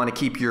tight. You want to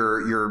keep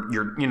your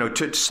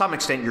to some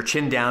extent your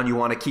chin down. You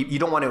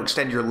don't want to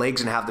extend your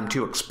legs and have them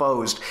too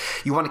exposed.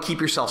 You want to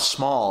keep yourself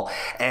small,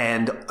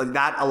 and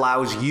that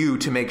allows you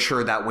to make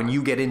sure that when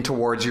you get in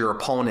towards your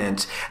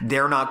opponent,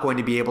 they're not going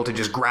to be able to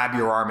just grab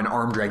your arm and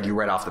arm drag you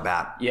right off the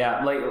bat.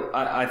 Yeah, like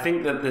I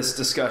think that this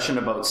discussion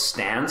about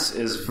stance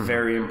is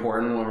very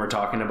important when we're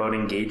talking about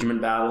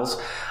engagement battles.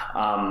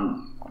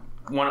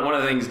 one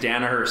of the things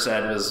Danaher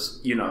said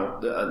was,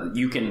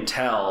 you can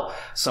tell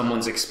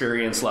someone's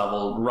experience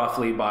level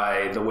roughly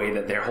by the way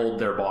that they hold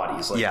their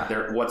bodies. Like,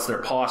 what's their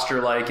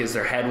posture like? Is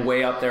their head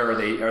way up there?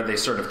 Are they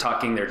sort of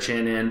tucking their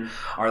chin in?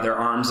 Are their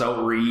arms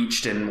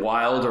outreached and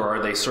wild, or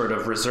are they sort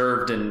of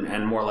reserved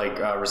and more like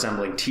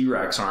resembling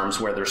T-Rex arms,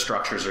 where their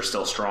structures are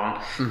still strong?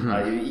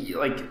 Mm-hmm.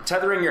 Like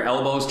tethering your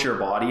elbows to your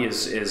body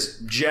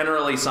is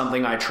generally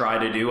something I try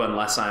to do,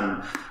 unless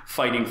I'm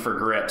fighting for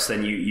grips.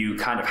 Then you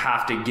kind of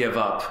have to give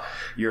up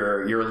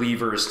your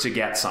levers to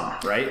get some,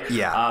 right?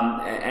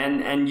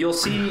 And you'll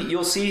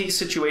see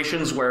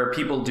situations where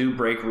people do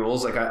break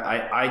rules. Like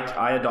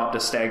I adopt a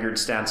staggered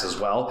stance as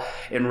well.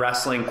 In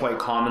wrestling, quite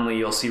commonly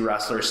you'll see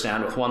wrestlers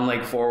stand with one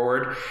leg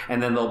forward,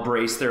 and then they'll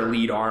brace their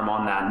lead arm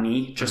on that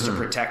knee just to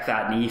protect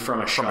that knee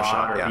from a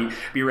shot, or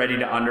be ready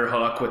to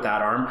underhook with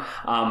that arm.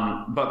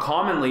 But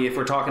commonly, if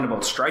we're talking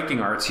about striking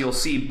arts, you'll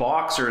see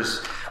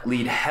boxers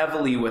lead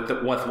heavily with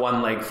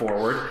one leg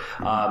forward.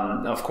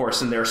 Of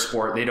course, in their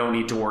sport, they don't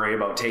need to worry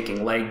about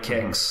taking leg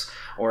kicks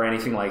or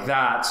anything like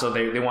that. So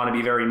they want to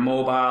be very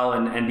mobile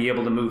and be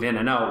able to move in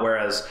and out.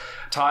 Whereas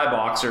Thai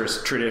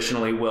boxers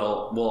traditionally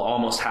will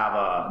almost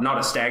have not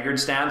a staggered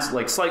stance,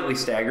 like slightly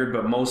staggered,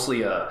 but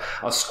mostly a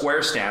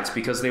square stance,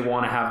 because they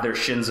want to have their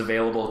shins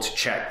available to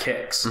check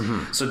kicks.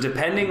 So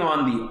depending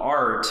on the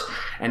art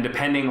and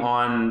depending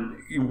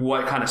on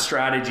what kind of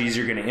strategies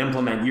you're going to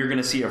implement, you're going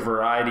to see a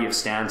variety of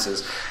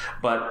stances.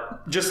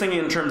 But just thinking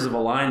in terms of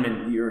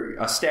alignment,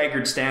 a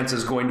staggered stance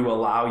is going to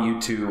allow you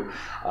to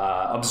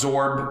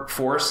absorb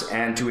force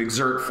and to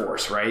exert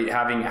force, right?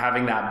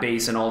 Having that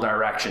base in all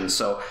directions.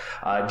 So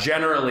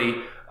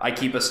generally, I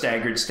keep a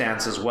staggered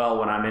stance as well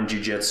when I'm in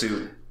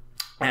jiu-jitsu.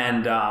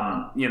 And,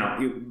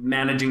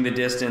 managing the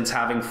distance,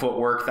 having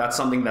footwork, that's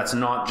something that's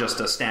not just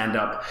a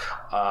stand-up.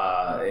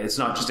 It's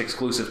not just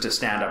exclusive to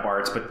stand-up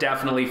arts, but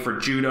definitely for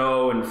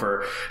judo and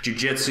for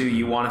jiu-jitsu,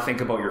 you want to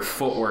think about your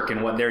footwork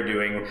and what they're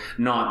doing,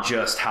 not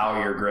just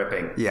how you're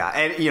gripping. Yeah.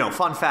 And,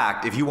 fun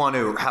fact, if you want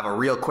to have a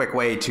real quick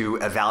way to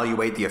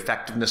evaluate the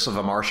effectiveness of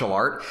a martial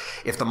art,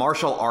 if the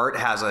martial art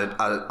has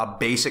a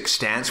basic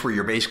stance where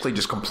you're basically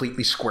just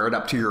completely squared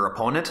up to your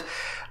opponent,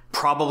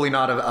 probably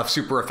not a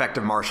super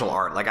effective martial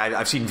art. Like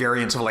I've seen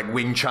variants of like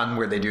Wing Chun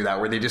where they do that,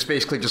 where they just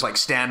basically just like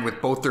stand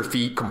with both their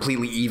feet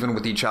completely even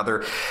with each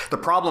other. The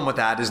problem with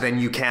that is then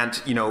you can't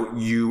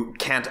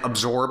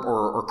absorb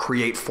or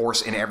create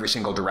force in every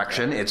single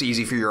direction. It's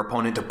easy for your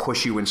opponent to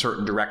push you in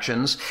certain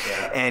directions.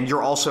 And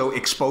you're also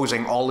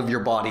exposing all of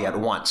your body at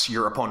once.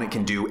 Your opponent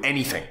can do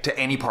anything to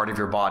any part of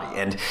your body.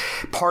 And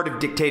part of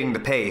dictating the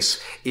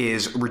pace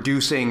is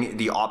reducing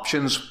the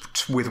options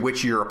with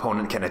which your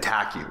opponent can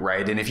attack you,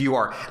 right? And if you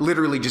are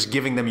literally just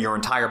giving them your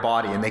entire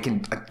body and they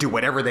can do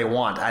whatever they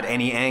want at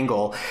any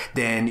angle,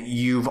 then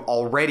you've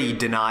already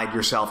denied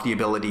yourself the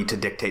ability to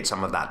dictate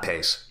some of that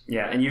pace.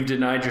 Yeah, and you've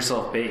denied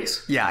yourself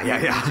base. Yeah.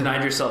 You've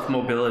denied yourself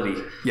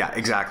mobility. Yeah,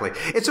 exactly.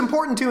 It's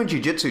important too in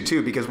jiu-jitsu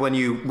too, because when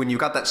you've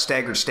got that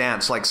staggered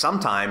stance, like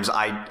sometimes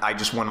I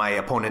just, when my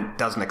opponent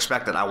doesn't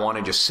expect it, I want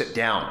to just sit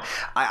down.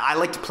 I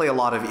like to play a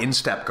lot of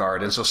instep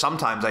guard, and so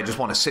sometimes I just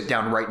want to sit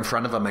down right in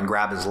front of him and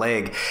grab his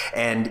leg,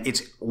 and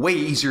it's way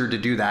easier to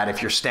do that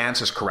if your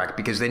stance is correct,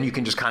 because then you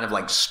can just kind of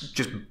like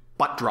just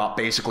butt drop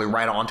basically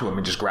right onto him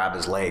and just grab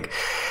his leg.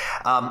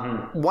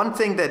 One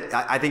thing that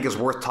I think is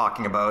worth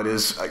talking about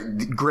is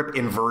grip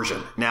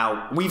inversion.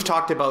 Now, we've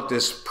talked about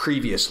this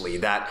previously,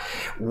 that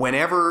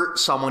whenever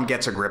someone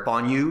gets a grip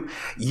on you,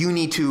 you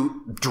need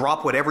to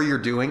drop whatever you're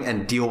doing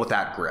and deal with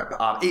that grip,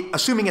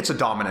 assuming it's a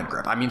dominant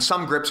grip. I mean,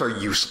 some grips are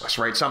useless,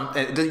 right?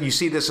 You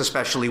see this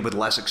especially with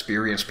less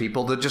experienced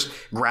people that just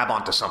grab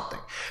onto something.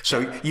 So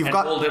you've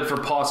got hold it for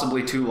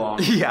possibly too long.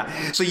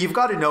 Yeah. So you've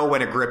got to know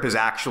when a grip is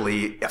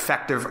actually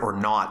effective or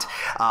not.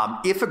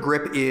 If a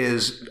grip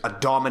is a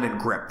dominant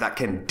grip that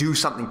can do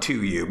something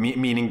to you,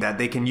 meaning that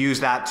they can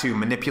use that to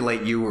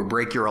manipulate you or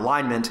break your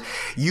alignment,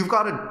 you've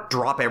got to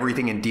drop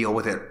everything and deal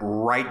with it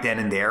right then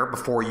and there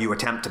before you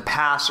attempt to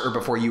pass or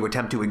before you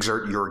attempt to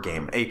exert your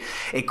game.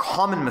 A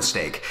common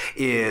mistake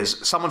is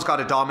someone's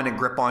got a dominant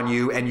grip on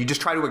you and you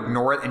just try to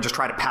ignore it and just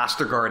try to pass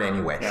their guard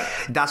anyway. Yeah.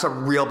 That's a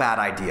real bad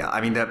idea.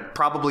 I mean,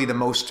 probably the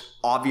most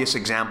obvious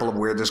example of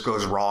where this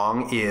goes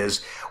wrong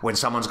is when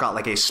someone's got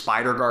like a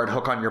spider guard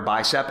hook on your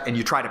bicep and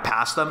you try to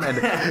pass them, and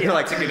you're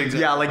like, that's a good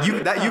example. Yeah, like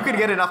you could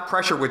get enough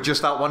pressure with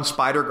just that one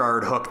spider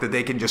guard hook that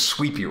they can just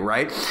sweep you,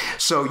 right?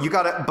 So you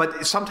gotta,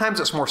 but sometimes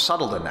it's more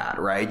subtle than that,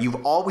 right? You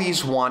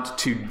always want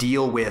to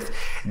deal with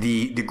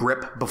the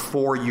grip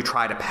before you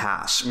try to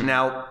pass. Mm-hmm.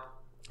 Now,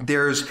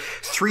 there's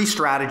 3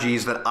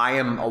 strategies that I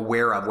am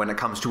aware of when it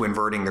comes to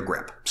inverting the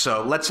grip.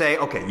 So let's say,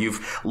 okay,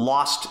 you've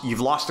lost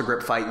the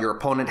grip fight. Your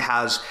opponent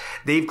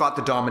they've got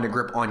the dominant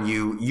grip on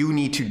you. You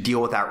need to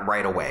deal with that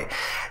right away.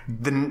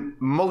 The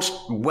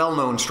most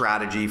well-known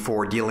strategy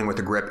for dealing with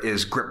the grip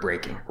is grip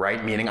breaking,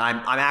 right? Meaning I'm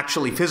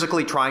actually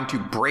physically trying to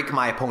break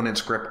my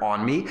opponent's grip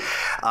on me.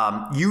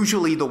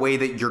 Usually the way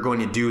that you're going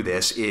to do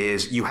this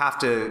is you have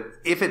to,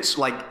 if it's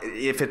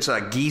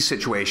a gi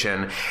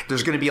situation,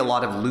 there's going to be a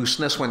lot of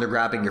looseness when they're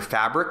grabbing grabbing your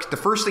fabric, the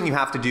first thing you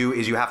have to do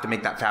is you have to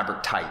make that fabric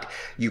tight.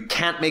 You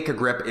can't make a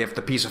grip if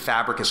the piece of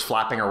fabric is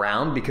flapping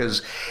around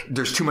because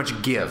there's too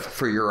much give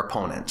for your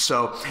opponent.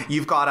 So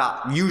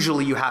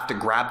usually you have to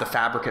grab the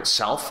fabric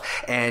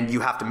itself and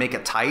you have to make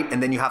it tight,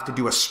 and then you have to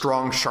do a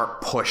strong,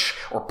 sharp push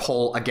or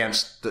pull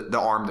against the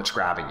arm that's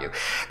grabbing you.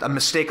 A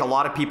mistake a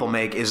lot of people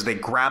make is they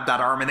grab that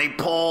arm and they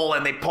pull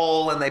and they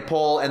pull and they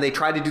pull, and they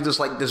try to do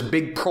this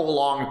big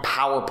prolonged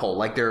power pull,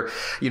 like they're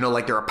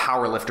a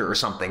power lifter or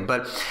something.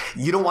 But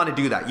you don't want to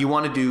do that. You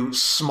want to do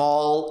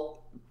small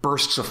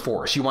bursts of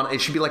force.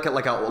 It should be like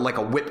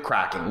a whip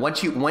cracking.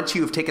 Once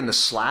you've taken the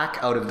slack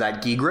out of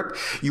that gi grip,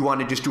 you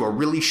want to just do a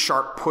really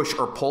sharp push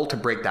or pull to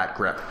break that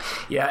grip.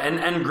 Yeah,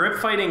 and grip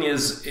fighting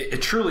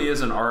it truly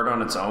is an art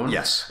on its own.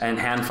 Yes. And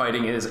hand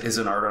fighting is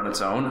an art on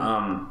its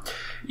own.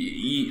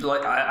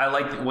 I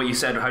like what you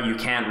said, how you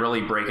can't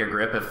really break a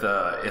grip if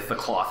the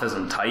cloth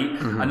isn't tight.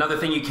 Mm-hmm. Another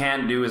thing you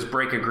can't do is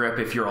break a grip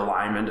if your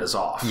alignment is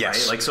off.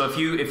 Yes. Right? Like, so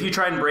if you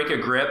try and break a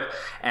grip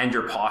and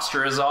your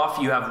posture is off,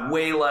 you have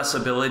way less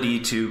ability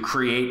to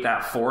create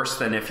that force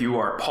than if you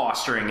are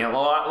posturing. A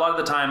lot of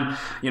the time,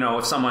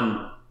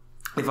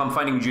 if I'm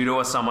fighting judo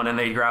with someone and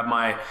they grab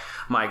my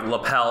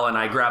lapel and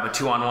I grab a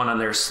 2-on-1 on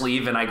their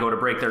sleeve and I go to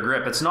break their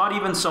grip, it's not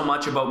even so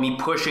much about me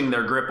pushing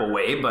their grip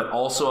away, but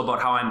also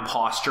about how I'm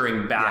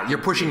posturing back. Yeah, you're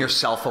pushing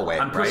yourself away.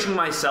 I'm pushing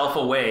myself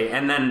away.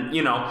 And then,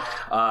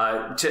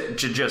 to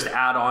just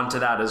add on to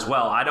that as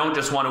well, I don't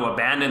just want to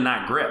abandon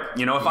that grip.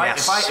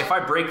 If I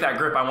break that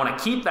grip, I want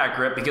to keep that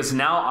grip because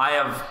now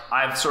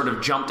I've sort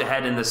of jumped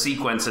ahead in the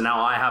sequence and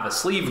now I have a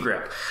sleeve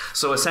grip.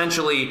 So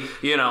essentially,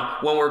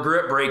 when we're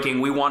grip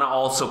breaking, we want to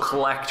also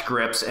collect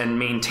grips and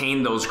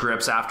maintain those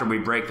grips after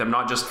we break them,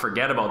 not just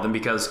forget about them,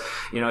 because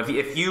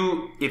if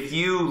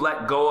you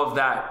let go of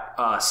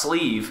that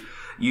sleeve,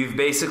 you've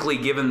basically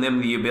given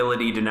them the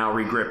ability to now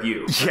regrip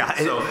you.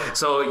 Yeah.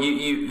 So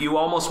you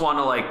almost want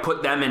to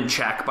put them in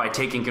check by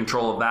taking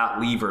control of that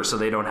lever so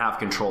they don't have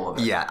control of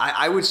it. Yeah,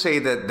 I would say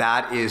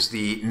that is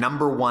the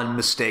number one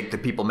mistake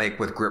that people make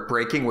with grip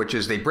breaking, which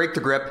is they break the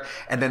grip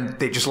and then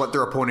they just let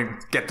their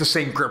opponent get the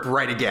same grip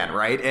right again,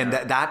 right? And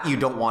that you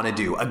don't want to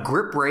do. A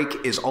grip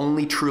break is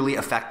only truly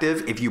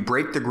effective if you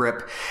break the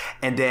grip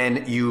and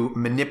then you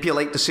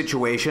manipulate the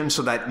situation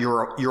so that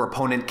your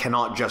opponent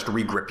cannot just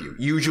regrip you.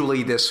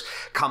 Usually this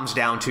comes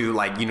down to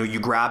you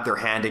grab their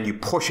hand and you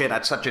push it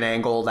at such an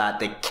angle that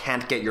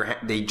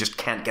they just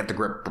can't get the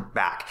grip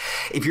back.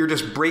 If you're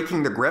just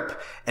breaking the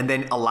grip and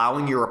then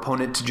allowing your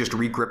opponent to just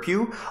regrip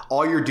you,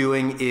 all you're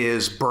doing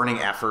is burning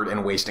effort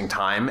and wasting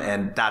time,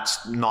 and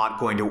that's not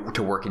going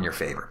to work in your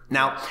favor.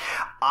 Now,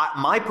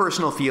 my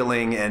personal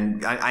feeling,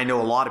 and I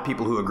know a lot of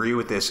people who agree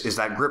with this, is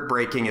that grip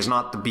breaking is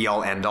not the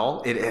be-all,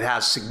 end-all. It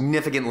has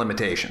significant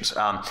limitations.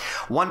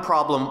 One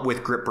problem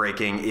with grip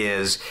breaking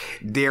is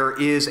there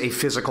is a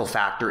physical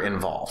factor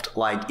involved.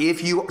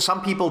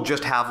 Some people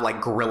just have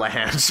gorilla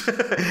hands,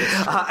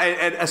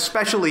 and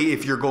especially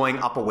if you're going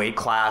up a weight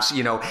class,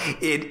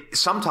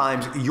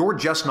 sometimes you're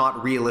just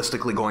not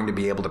realistically going to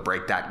be able to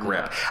break that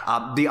grip.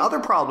 The other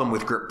problem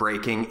with grip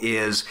breaking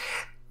is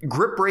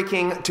grip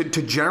breaking,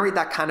 to generate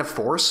that kind of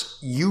force,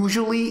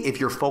 usually if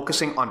you're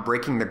focusing on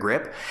breaking the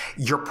grip,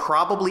 you're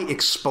probably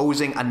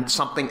exposing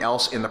something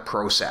else in the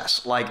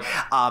process.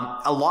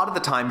 A lot of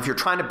the time, if you're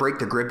trying to break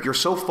the grip, you're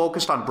so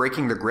focused on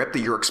breaking the grip that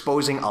you're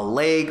exposing a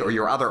leg or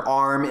your other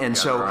arm. And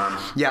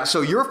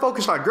so you're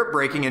focused on grip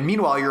breaking, and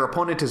meanwhile, your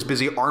opponent is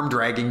busy arm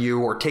dragging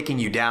you or taking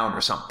you down or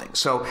something.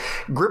 So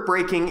grip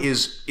breaking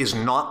is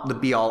not the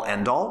be-all,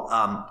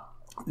 end-all.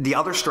 The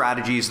other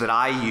strategies that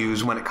I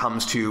use when it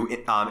comes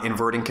to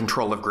inverting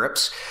control of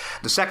grips,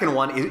 the second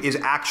one is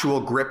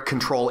actual grip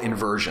control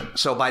inversion.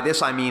 So by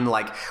this, I mean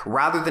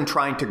rather than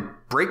trying to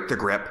break the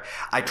grip,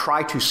 I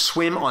try to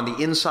swim on the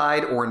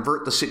inside or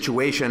invert the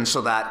situation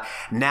so that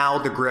now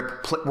the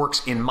grip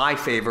works in my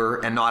favor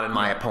and not in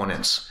my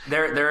opponent's.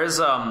 There is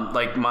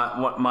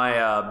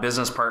my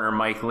business partner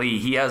Mike Lee.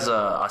 He has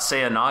a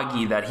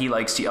seoinage that he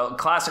likes to.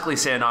 Classically,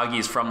 seoinage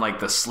is from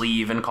the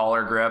sleeve and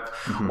collar grip,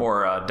 mm-hmm.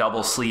 or a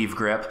double sleeve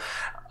grip.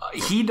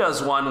 He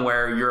does one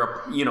where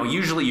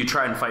usually you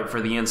try and fight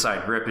for the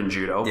inside grip in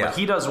judo, but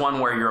he does one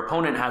where your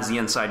opponent has the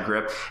inside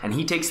grip and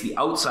he takes the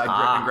outside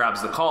grip and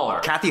grabs the collar.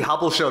 Kathy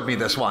Hubble showed me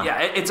this one.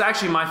 Yeah, it's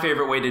actually my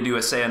favorite way to do a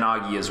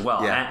seoinage as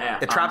well. Yeah.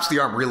 It traps the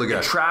arm really good.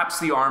 It traps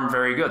the arm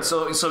very good.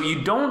 So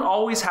you don't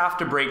always have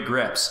to break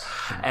grips,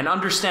 and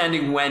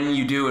understanding when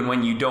you do and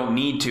when you don't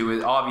need to,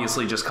 it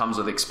obviously just comes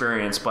with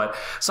experience. But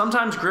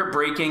sometimes grip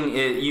breaking,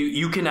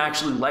 you can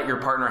actually let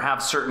your partner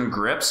have certain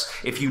grips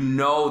if you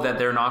know that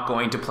they're not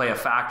going to play a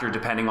factor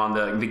depending on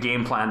the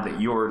game plan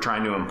that you're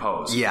trying to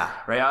impose. Yeah.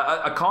 Right.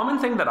 A common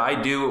thing that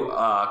I do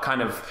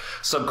kind of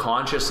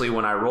subconsciously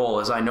when I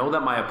roll is I know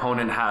that my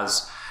opponent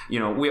has,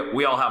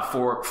 we all have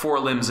four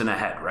limbs in a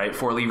head, right?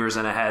 4 levers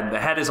in a head. The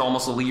head is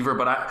almost a lever,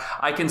 but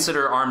I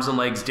consider arms and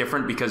legs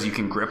different because you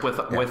can grip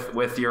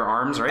with your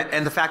arms, right?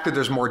 And the fact that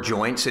there's more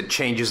joints, it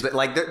changes that.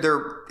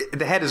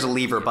 The head is a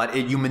lever, but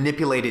you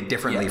manipulate it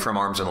differently from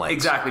arms and legs.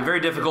 Exactly. Very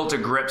difficult to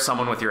grip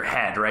someone with your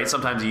head, right?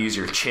 Sometimes you use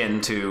your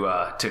chin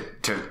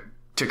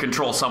to to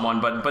control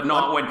someone, but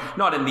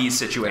not in these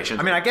situations.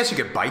 I mean, I guess you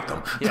could bite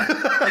them. Yeah.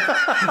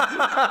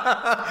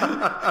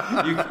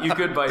 you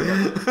could bite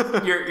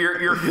them.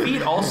 Your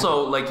feet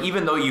also, like,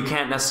 even though you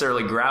can't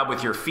necessarily grab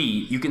with your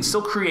feet, you can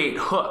still create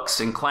hooks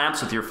and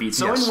clamps with your feet.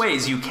 So in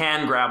ways you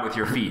can grab with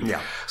your feet.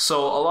 Yeah.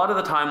 So a lot of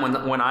the time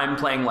when I'm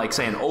playing, like,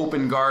 say, an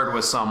open guard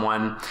with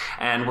someone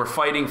and we're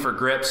fighting for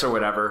grips or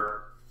whatever,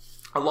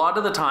 a lot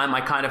of the time I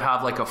kind of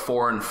have like a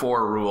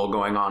 4-and-4 rule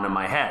going on in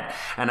my head.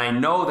 And I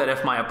know that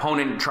if my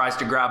opponent tries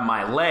to grab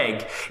my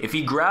leg, if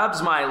he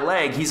grabs my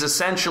leg, he's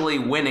essentially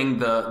winning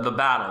the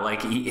battle.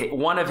 Like,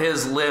 one of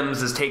his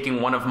limbs is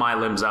taking one of my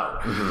limbs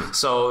out. Mm-hmm.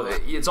 So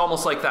it's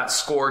almost like that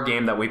score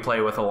game that we play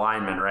with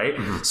alignment, right?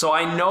 Mm-hmm. So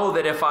I know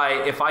that if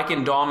I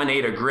can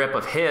dominate a grip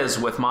of his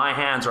with my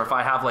hands, or if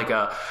I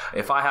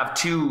have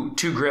two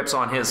grips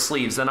on his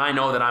sleeves, then I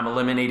know that I'm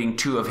eliminating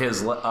two of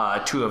his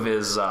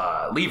levers,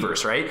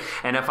 right?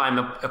 And if I'm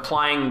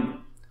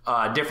applying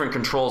different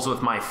controls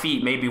with my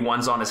feet, maybe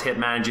one's on his hip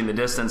managing the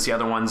distance, the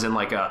other one's in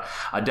like a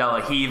De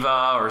La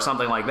Hiva or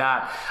something like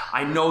that,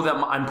 I know that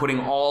I'm putting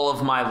all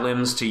of my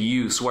limbs to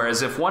use.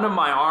 Whereas if one of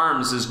my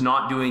arms is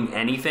not doing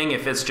anything,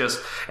 if it's just,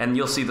 and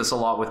you'll see this a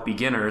lot with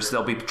beginners,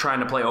 they'll be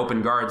trying to play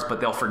open guards, but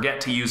they'll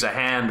forget to use a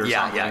hand or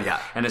something.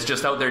 And it's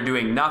just out there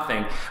doing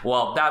nothing.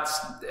 Well, that's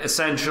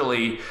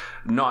essentially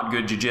not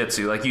good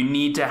jiu-jitsu. Like, you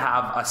need to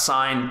have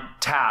assigned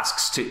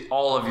tasks to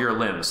all of your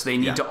limbs. They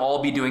need to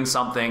all be doing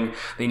something.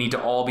 They need to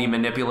all be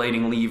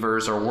manipulating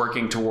levers or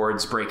working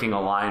towards breaking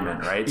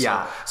alignment, right?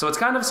 Yeah. So it's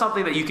kind of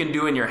something that you can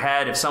do in your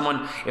head. If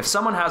someone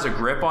has a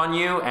grip on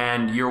you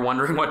and you're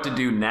wondering what to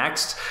do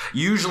next,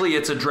 usually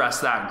it's address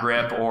that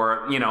grip,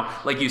 or,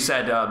 like you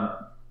said,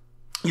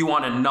 you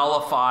want to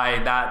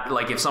nullify that.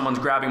 Like, if someone's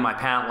grabbing my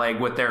pant leg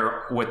with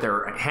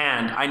their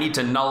hand, I need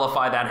to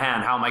nullify that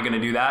hand. How am I going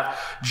to do that?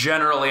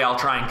 Generally, I'll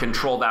try and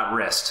control that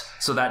wrist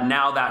so that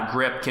now that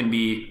grip can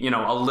be,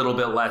 a little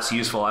bit less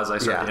useful as I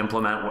start to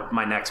implement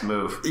my next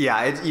move.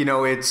 Yeah,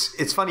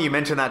 it's funny you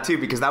mentioned that too,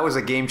 because that was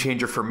a game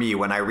changer for me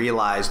when I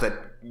realized that,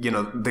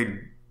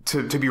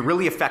 to be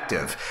really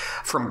effective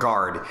from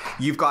guard,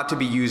 you've got to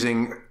be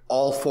using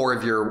all four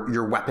of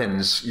your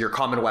weapons, your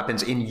common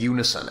weapons, in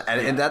unison.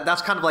 And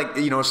that's kind of like,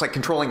 it's like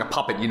controlling a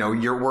puppet.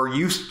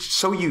 We're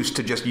so used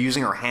to just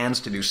using our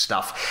hands to do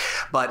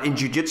stuff. But in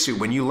jiu-jitsu,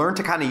 when you learn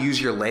to kind of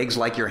use your legs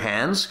like your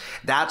hands,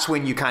 that's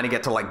when you kind of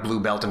get to like blue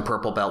belt and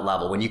purple belt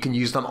level, when you can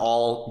use them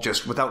all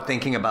just without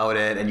thinking about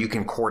it, and you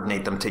can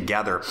coordinate them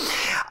together.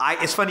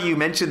 It's funny you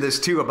mentioned this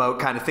too, about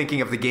kind of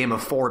thinking of the game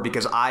of four,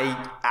 because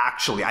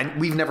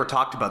we've never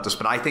talked about this,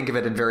 but I think of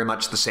it in very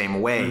much the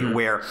same way,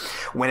 where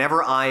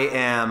whenever I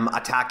am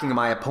attacking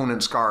my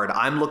opponent's guard,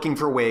 I'm looking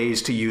for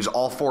ways to use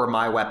all four of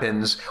my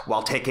weapons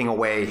while taking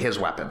away his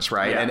weapons,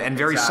 right? Yeah, and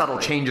very subtle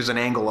changes in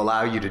angle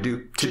allow you to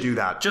do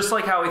that. Just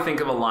like how we think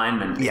of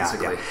alignment,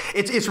 basically. Yeah.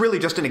 It's really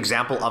just an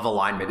example of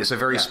alignment. It's a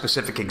very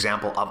specific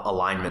example of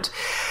alignment.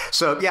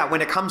 So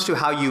when it comes to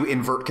how you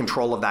invert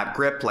control of that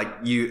grip, like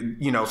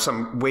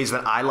some ways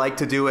that I like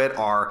to do it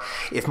are,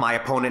 if my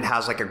opponent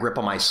has like a grip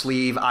on my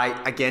sleeve,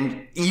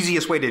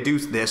 easiest way to do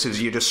this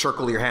is you just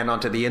circle your hand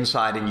onto the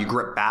inside and you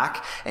grip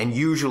back, and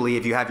usually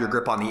if you have your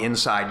grip on the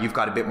inside, you've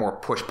got a bit more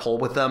push-pull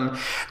with them.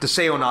 The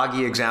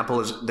Seonagi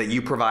example that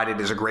you provided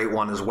is a great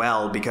one as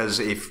well, because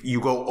if you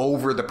go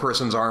over the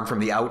person's arm from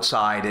the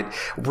outside, it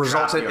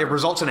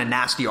results in a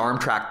nasty arm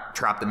trap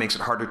that makes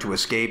it harder to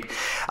escape.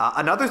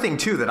 Another thing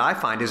too that I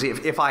find is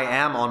if I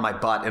am on my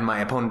butt and my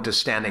opponent is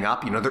standing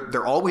up,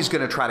 they're always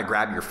going to try to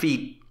grab your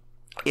feet.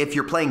 If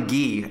you're playing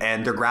gi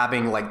and they're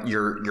grabbing like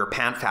your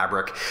pant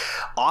fabric,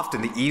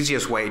 often the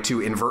easiest way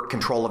to invert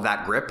control of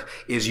that grip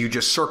is you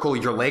just circle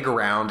your leg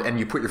around and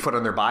you put your foot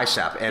on their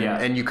bicep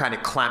and you kind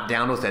of clamp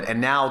down with it.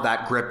 And now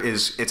that grip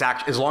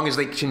as long as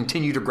they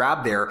continue to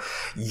grab there,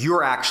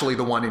 you're actually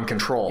the one in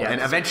control. Yeah,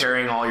 and eventually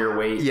carrying all your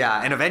weight.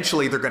 Yeah, and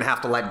eventually they're going to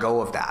have to let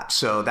go of that.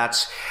 So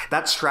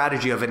that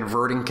strategy of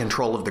inverting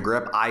control of the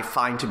grip, I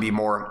find to be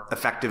more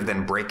effective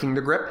than breaking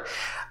the grip.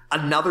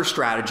 Another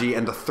strategy,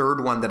 and the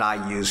third one that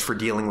I use for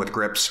dealing with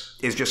grips,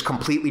 is just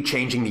completely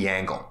changing the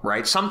angle,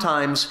 right?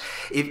 Sometimes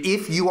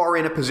if you are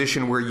in a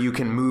position where you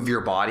can move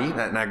your body,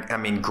 and I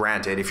mean,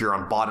 granted, if you're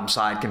on bottom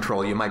side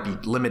control, you might be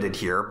limited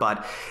here,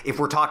 but if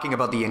we're talking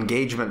about the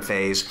engagement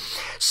phase,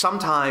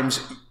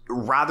 sometimes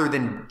rather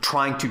than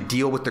trying to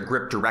deal with the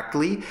grip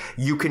directly,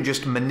 you can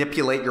just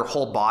manipulate your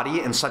whole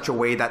body in such a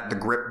way that the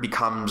grip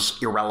becomes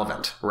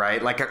irrelevant,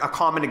 right? Like a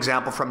common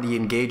example from the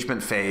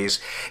engagement phase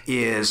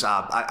is,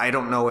 I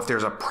don't know if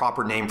there's a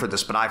proper name for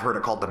this, but I've heard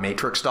it called the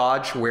matrix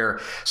dodge, where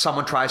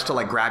someone tries to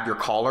like grab your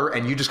collar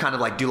and you just kind of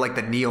like do like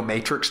the Neo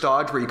Matrix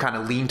dodge, where you kind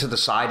of lean to the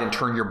side and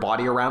turn your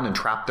body around and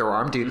trap their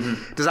arm.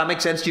 Does that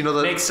make sense? Do you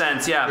know Makes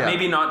sense, yeah.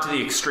 Maybe not to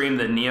the extreme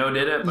that Neo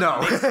did it,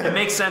 but it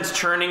makes sense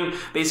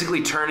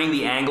basically turning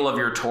the angle angle of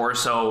your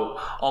torso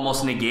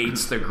almost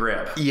negates the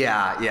grip.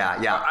 Yeah.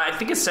 I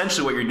think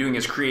essentially what you're doing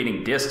is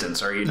creating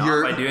distance, are you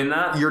not, by doing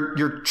that?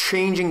 You're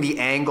changing the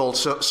angle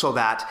so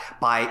that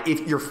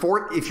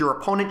if your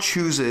opponent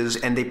chooses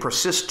and they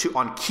persist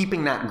on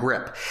keeping that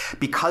grip,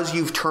 because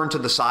you've turned to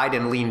the side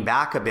and leaned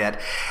back a bit,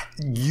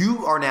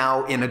 you are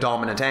now in a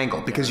dominant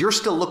angle because you're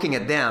still looking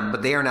at them,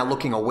 but they are now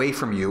looking away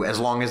from you as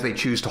long as they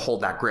choose to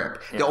hold that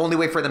grip. The only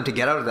way for them to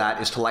get out of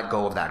that is to let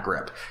go of that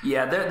grip.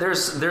 Yeah,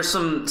 there's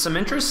some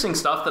interesting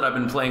stuff that I've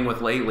been playing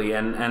with lately,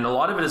 and a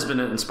lot of it has been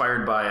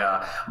inspired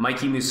by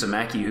Mikey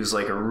Musumeci, who's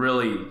like a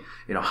really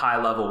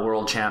high level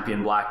world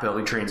champion black belt.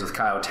 He trains with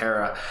Kai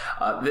Otera.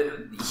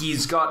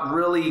 He's got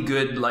really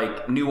good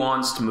like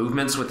nuanced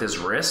movements with his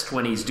wrist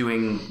when he's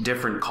doing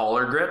different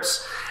collar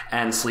grips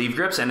and sleeve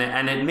grips, and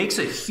it makes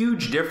a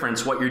huge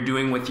difference what you're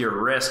doing with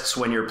your wrists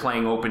when you're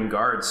playing open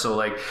guards. So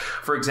like,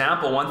 for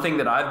example, one thing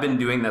that I've been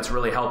doing that's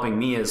really helping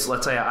me is,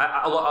 let's say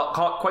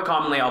quite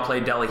commonly I'll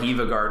play De La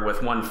Hiva guard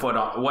with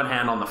one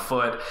hand on the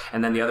foot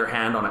and then the other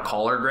hand on a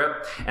collar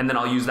grip, and then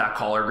I'll use that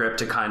collar grip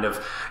to kind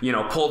of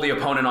pull the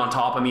opponent on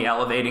top of me,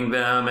 elevating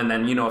them, and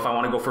then if I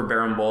want to go for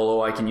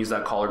Berimbolo, I can use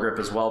that collar grip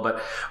as well.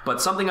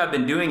 But something I've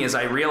been doing is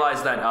I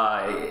realized that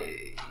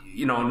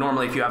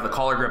normally if you have the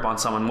collar grip on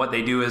someone, what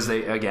they do is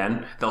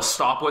they'll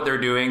stop what they're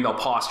doing, they'll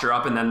posture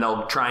up, and then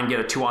they'll try and get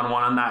a 2-on-1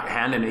 on that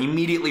hand and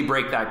immediately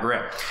break that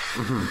grip.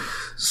 Mm-hmm.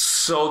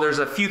 So there's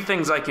a few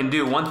things I can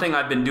do. One thing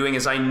I've been doing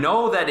is I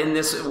know that in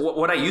this,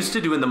 what I used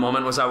to do in the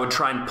moment was I would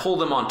try and pull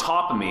them on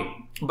top of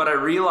me, but I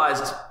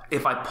realized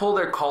if I pull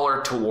their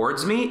collar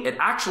towards me, it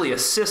actually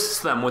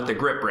assists them with the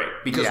grip break,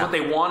 because what they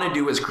want to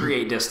do is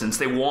create distance.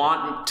 They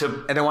want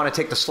to... And they want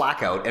to take the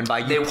slack out, and by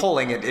you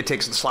pulling it, it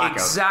takes the slack out.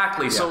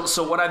 Exactly. Yeah.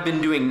 So what I've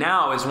been doing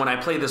now is when I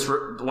play this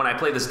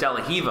De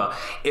La Hiva,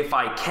 if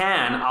I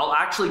can, I'll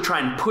actually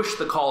try and push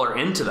the collar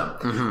into them.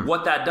 Mm-hmm.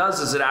 What that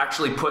does is it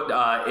actually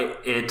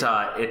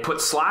it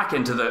puts slack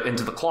into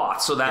the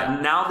cloth, so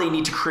that now they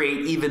need to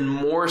create even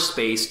more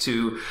space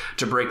to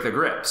break the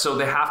grip. So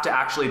they have to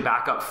actually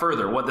back up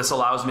further. What this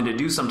allows me to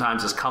do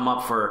sometimes is come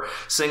up for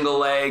single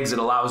legs. It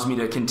allows me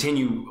to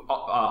continue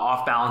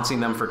off balancing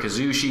them for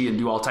Kazushi and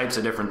do all types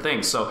of different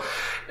things. So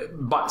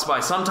but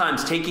by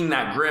sometimes taking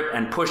that grip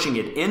and pushing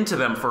it into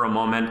them for a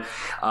moment,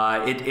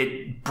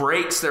 it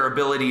breaks their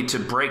ability to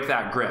break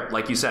that grip,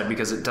 like you said,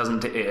 because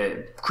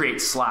it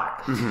creates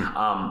slack.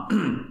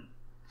 Mm-hmm.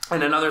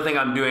 And another thing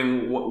I'm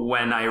doing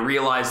when I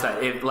realize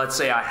that, let's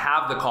say I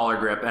have the collar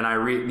grip and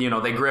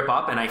they grip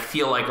up and I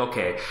feel like,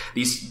 okay,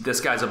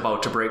 this guy's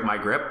about to break my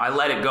grip, I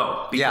let it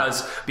go,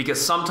 because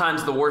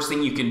sometimes the worst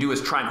thing you can do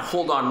is try and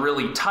hold on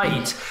really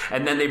tight,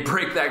 and then they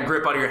break that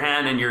grip out of your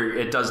hand and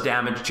it does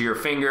damage to your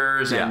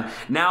fingers, and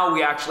now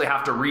we actually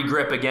have to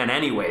re-grip again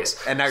anyways.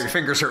 And now your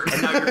fingers hurt.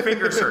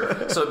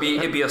 So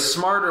it'd be a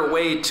smarter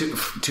way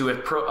to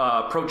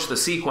approach the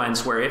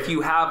sequence, where if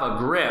you have a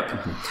grip,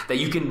 that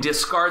you can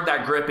discard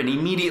that grip and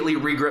immediately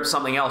regrip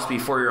something else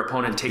before your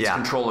opponent takes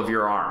control of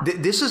your arm.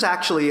 This is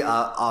actually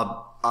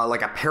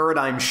like a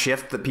paradigm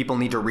shift that people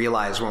need to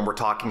realize when we're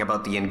talking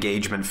about the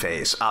engagement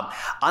phase.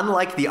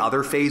 Unlike the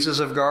other phases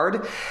of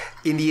guard,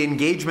 in the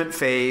engagement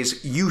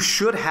phase, you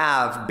should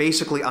have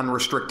basically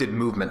unrestricted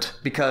movement,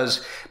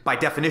 because by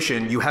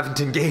definition, you haven't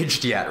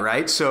engaged yet,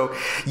 right? So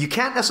you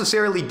can't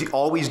necessarily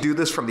always do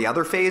this from the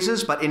other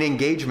phases, but in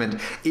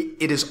engagement,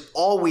 it is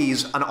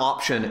always an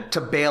option to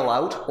bail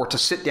out or to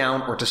sit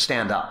down or to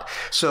stand up.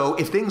 So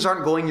if things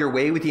aren't going your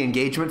way with the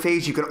engagement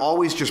phase, you can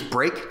always just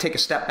break, take a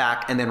step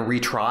back, and then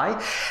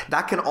retry.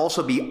 That can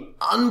also be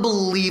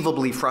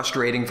unbelievably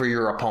frustrating for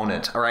your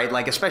opponent, all right?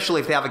 Like,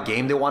 especially if they have a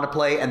game they want to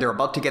play and they're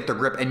about to get their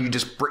grip, and you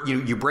just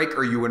you break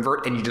or you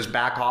invert and you just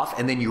back off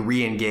and then you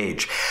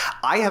re-engage.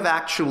 I have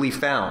actually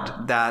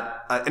found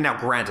that now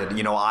granted,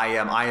 I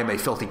am a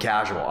filthy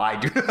casual. I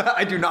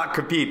do not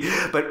compete,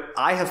 but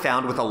I have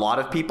found with a lot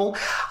of people,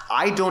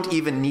 I don't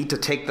even need to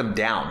take them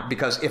down,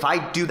 because if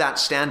I do that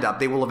stand up,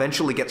 they will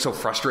eventually get so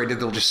frustrated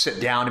they'll just sit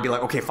down and be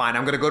like, okay, fine,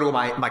 I'm going to go to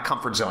my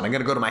comfort zone. I'm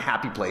going to go to my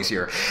happy place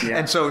here. Yeah.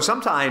 And so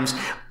sometimes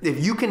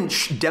if you can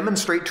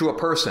demonstrate to a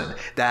person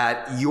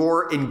that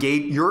your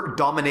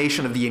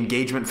domination of the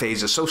engagement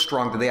phase is so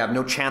strong that they have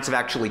no chance of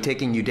actually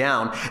taking you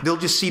down, they'll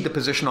just see the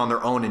position on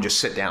their own and just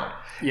sit down.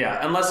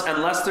 Yeah, unless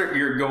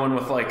you're going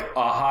with like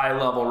a high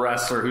level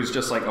wrestler who's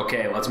just like,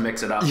 okay, let's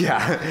mix it up.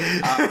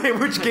 Yeah, in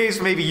which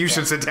case maybe you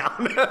should sit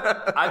down.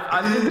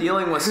 I've been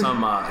dealing with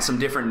some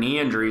different knee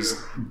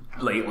injuries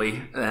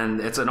lately, and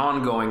it's an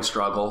ongoing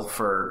struggle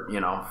for a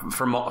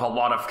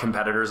lot of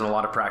competitors and a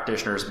lot of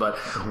practitioners. But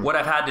what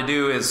I've had to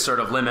do is sort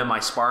of limit my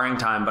sparring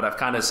time. But I've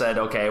kind of said,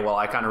 okay, well,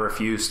 I kind of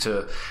refuse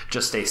to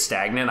just stay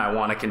stagnant. I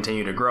want to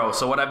continue to grow.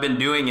 So what I've been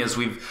doing is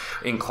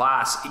in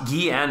class,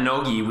 gi and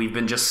no gi, we've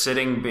been just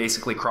sitting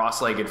basically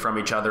cross-legged from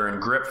each other and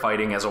grip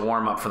fighting as a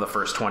warm-up for the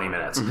first 20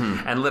 minutes.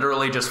 Mm-hmm. And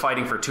literally just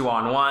fighting for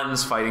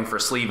 2-on-1s, fighting for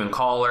sleeve and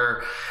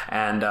collar.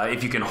 And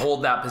if you can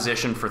hold that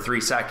position for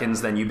 3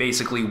 seconds, then you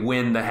basically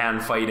win the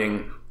hand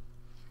fighting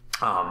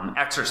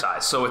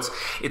exercise. So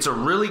it's a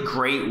really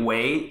great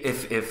way,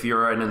 if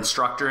you're an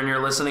instructor and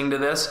you're listening to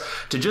this,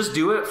 to just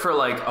do it for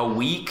like a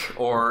week,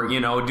 or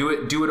do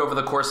it over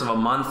the course of a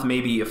month,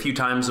 maybe a few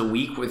times a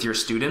week with your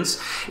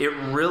students. It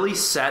really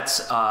sets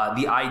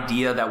the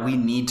idea that we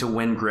need to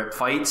win grip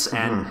fights,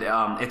 and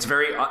it's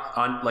very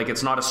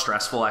it's not a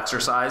stressful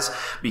exercise,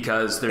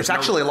 because it's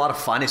actually a lot of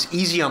fun. It's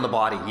easy on the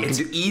body.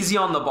 Easy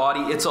on the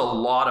body. It's a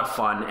lot of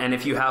fun, and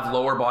if you have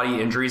lower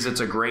body injuries,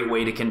 it's a great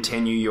way to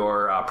continue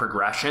your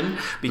progression,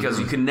 because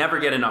you can never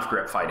get enough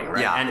grip fighting,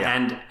 right?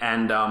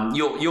 And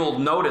you'll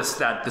notice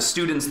that the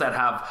students that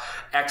have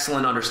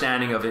excellent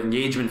understanding of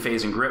engagement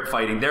phase and grip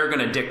fighting, they're going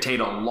to dictate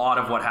a lot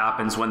of what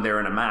happens when they're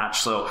in a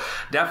match. So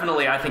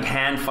definitely, I think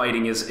hand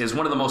fighting is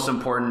one of the most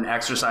important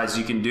exercises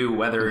you can do,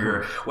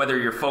 whether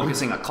you're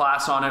focusing a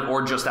class on it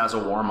or just as a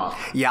warm up.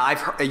 Yeah, I've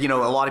heard, a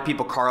lot of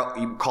people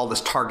call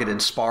this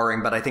targeted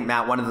sparring, but I think,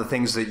 Matt, one of the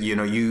things that you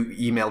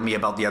emailed me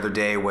about the other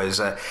day was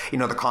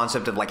the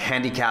concept of like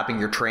handicapping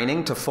your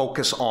training to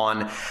focus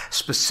on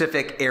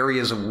specific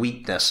areas of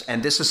weakness.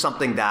 And this is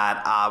something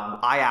that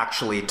I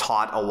actually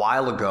taught a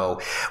while ago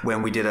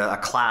when we did a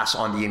class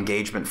on the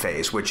engagement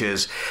phase, which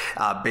is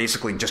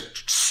basically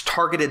just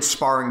targeted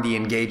sparring the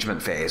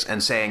engagement phase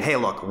and saying, hey,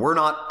 look, we're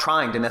not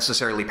trying to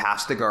necessarily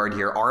pass the guard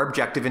here. Our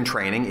objective in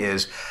training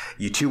is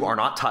you two are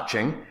not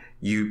touching.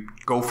 You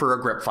go for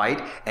a grip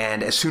fight,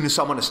 and as soon as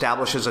someone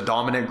establishes a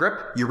dominant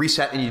grip, you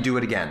reset and you do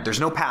it again.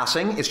 There's no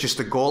passing. It's just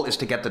the goal is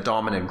to get the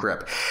dominant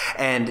grip.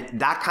 And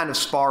that kind of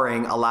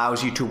sparring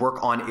allows you to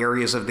work on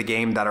areas of the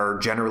game that are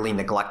generally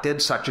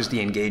neglected, such as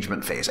the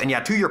engagement phase. And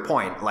yeah, to your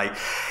point, like,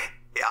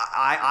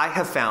 I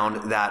have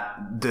found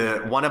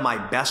that one of my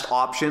best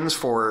options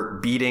for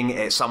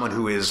beating someone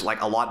who is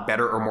like a lot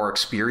better or more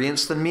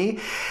experienced than me,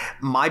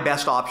 my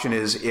best option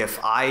is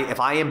if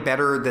I am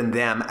better than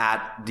them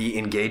at the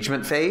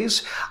engagement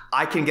phase,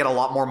 I can get a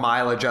lot more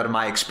mileage out of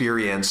my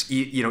experience,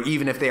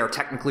 even if they are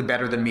technically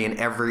better than me in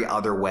every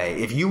other way.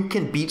 If you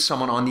can beat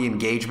someone on the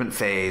engagement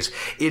phase,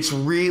 it's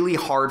really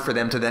hard for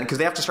them to then, because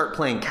they have to start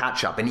playing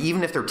catch up. And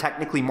even if they're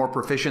technically more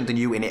proficient than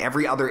you in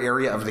every other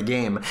area of the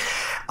game,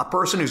 a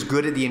person who's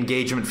good at the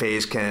engagement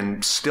phase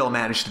can still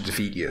manage to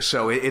defeat you.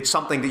 So it's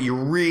something that you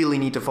really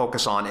need to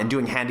focus on, and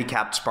doing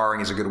handicapped sparring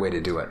is a good way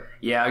to do it.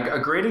 Yeah, a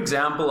great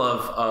example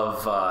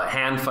of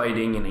hand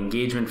fighting and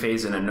engagement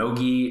phase in a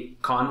no-gi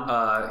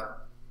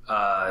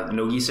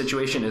no-gi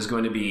situation is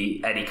going to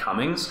be Eddie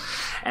Cummings.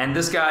 And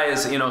this guy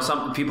is,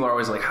 some people are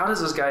always like, how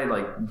does this guy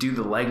like do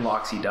the leg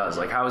locks he does?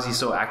 Like, how is he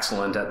so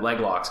excellent at leg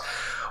locks?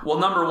 Well,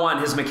 number one,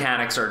 his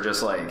mechanics are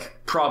just like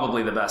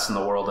probably the best in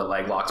the world at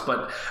leg locks,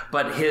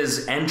 but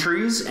his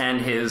entries and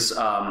his,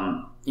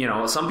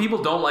 some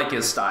people don't like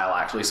his style,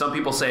 actually. Some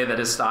people say that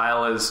his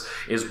style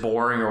is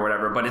boring or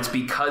whatever, but it's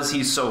because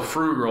he's so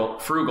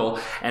frugal,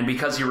 and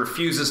because he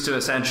refuses to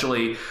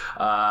essentially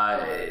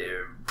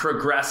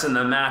progress in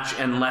the match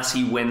unless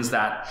he wins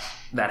that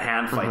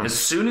hand fight. As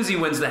soon as he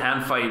wins the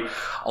hand fight,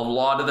 a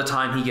lot of the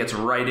time he gets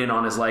right in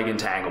on his leg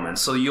entanglement.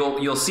 So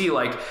you'll see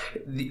like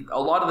a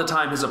lot of the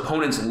time his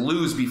opponents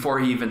lose before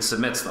he even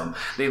submits them.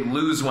 They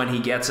lose when he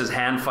gets his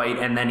hand fight,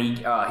 and then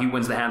he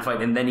wins the hand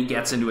fight, and then he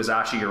gets into his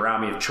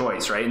ashigarami of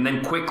choice, right? And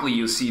then quickly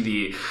you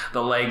see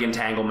the leg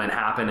entanglement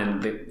happen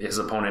and his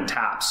opponent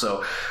taps.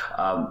 So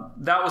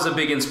that was a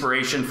big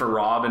inspiration for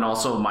Rob and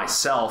also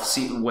myself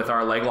with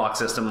our leg lock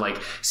system,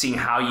 like seeing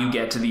how you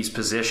get to these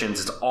positions.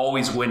 It's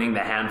always winning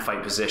the hand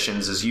fight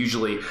positions is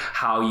usually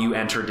how you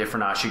enter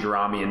different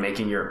ashigarami and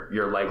making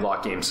your leg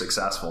lock game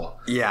successful.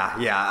 Yeah.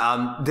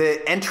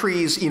 The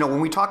entries, when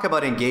we talk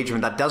about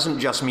engagement, that doesn't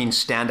just mean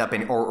stand up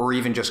or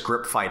even just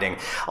grip fighting.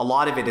 A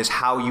lot of it is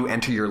how you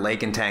enter your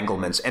leg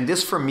entanglements. And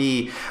this for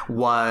me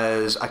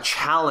was a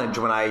challenge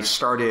when I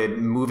started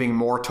moving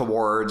more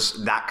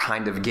towards that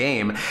kind of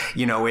game.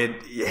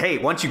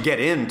 Once you get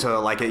into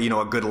like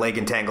a good leg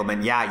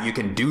entanglement, yeah, you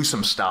can do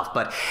some stuff,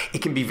 but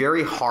it can be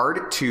very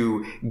hard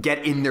to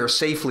get in there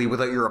safely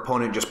without your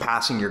opponent just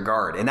passing your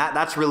guard. And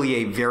that's really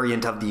a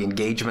variant of the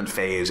engagement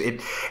phase.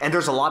 And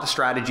there's a lot of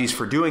strategies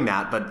for doing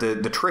that, but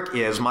the trick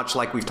is, much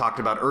like we've talked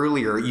about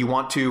earlier, you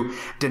want to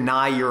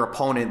deny your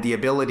opponent the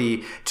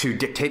ability to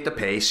dictate the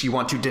pace. You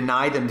want to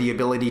deny them the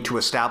ability to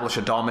establish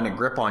a dominant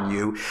grip on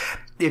you.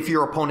 If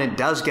your opponent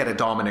does get a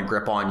dominant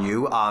grip on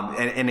you,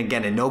 and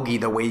again, in no-gi,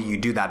 the way you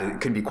do that,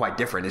 it can be quite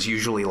different. It's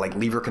usually like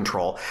lever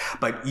control,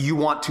 but you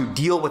want to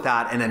deal with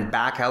that and then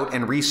back out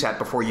and reset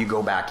before you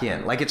go back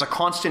in. Like, it's a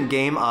constant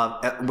game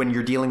of when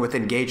you're dealing with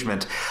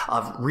engagement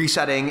of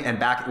resetting and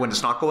back when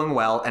it's not going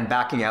well, and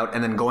backing out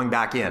and then going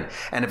back in.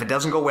 And if it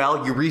doesn't go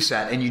well, you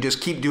reset and you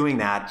just keep doing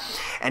that.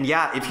 And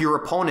yeah, if your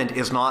opponent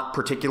is not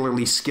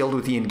particularly skilled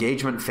with the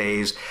engagement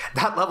phase,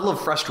 that level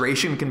of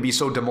frustration can be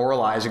so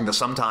demoralizing that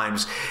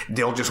sometimes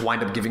they'll just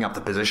wind up giving up the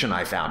position,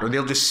 I found, or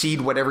they'll just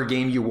cede whatever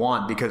game you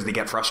want because they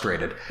get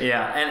frustrated.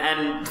 Yeah,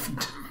 and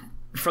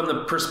from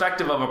the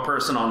perspective of a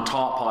person on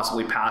top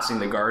possibly passing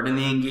the guard in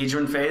the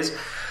engagement phase,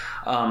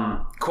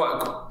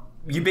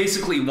 you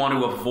basically want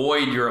to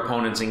avoid your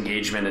opponent's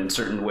engagement in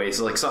certain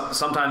ways. Like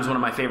sometimes one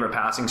of my favorite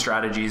passing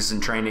strategies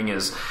in training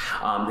is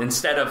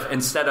instead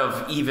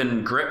of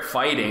even grip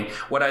fighting,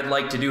 what I'd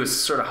like to do is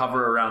sort of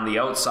hover around the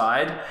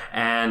outside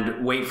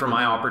and wait for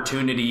my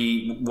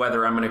opportunity,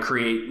 whether I'm going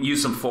to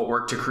use some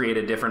footwork to create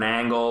a different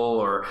angle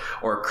or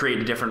create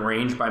a different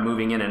range by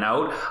moving in and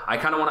out. I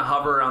kind of want to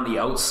hover around the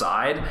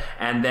outside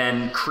and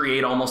then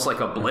create almost like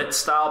a blitz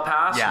style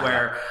pass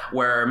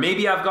where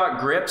maybe I've got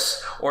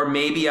grips or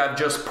maybe I've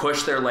just pushed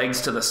their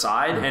legs to the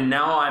side, and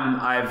now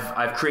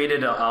I've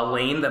created a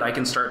lane that I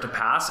can start to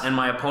pass, and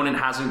my opponent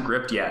hasn't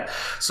gripped yet.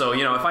 So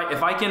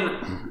if I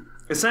can.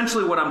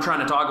 Essentially, what I'm trying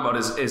to talk about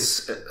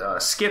is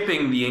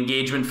skipping the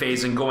engagement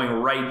phase and going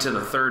right to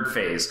the third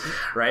phase,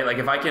 right? Like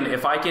if I can.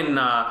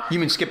 You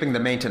mean skipping the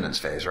maintenance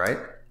phase, right?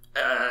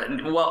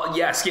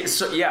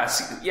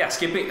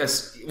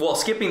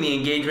 Skipping the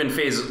engagement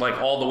phase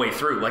like all the way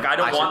through. Like I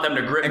don't want them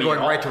to grip and me. And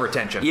going right to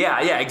retention.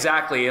 Yeah,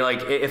 exactly.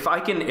 Like if I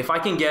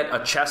can get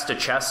a chest to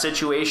chest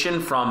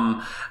situation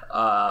from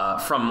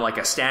like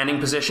a standing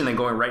position and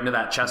going right into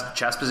that chest to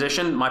chest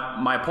position,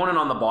 my opponent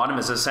on the bottom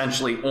is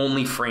essentially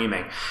only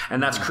framing,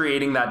 and that's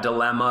creating that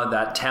dilemma,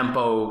 that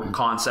tempo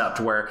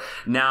concept where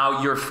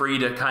now you're free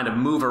to kind of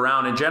move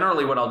around. And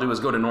generally, what I'll do is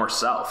go to north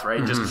south,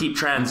 right? Just keep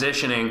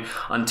transitioning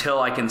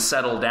until I can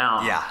settle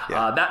down.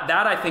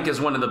 That I think is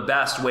one of the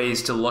best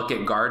ways to look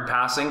at guard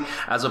passing,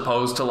 as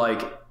opposed to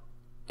like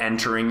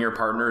entering your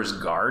partner's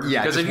guard.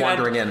 Yeah, because if you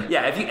wandering in.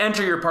 Yeah, if you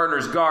enter your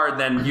partner's guard,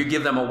 then you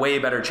give them a way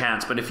better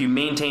chance. But if you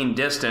maintain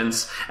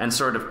distance and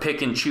sort of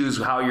pick and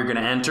choose how you're going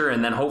to enter,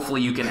 and then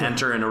hopefully you can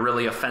enter in a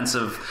really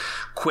offensive,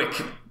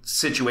 quick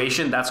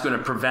situation, that's going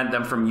to prevent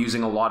them from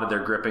using a lot of their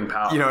gripping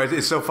power.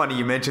 It's so funny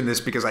you mentioned this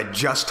because I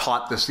just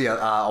taught this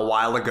a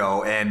while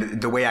ago,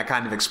 and the way I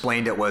kind of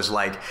explained it was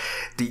like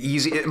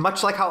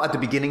much like how at the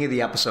beginning of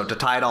the episode, to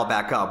tie it all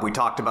back up, we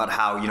talked about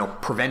how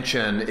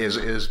prevention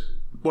is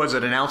was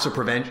it an ounce of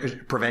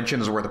prevention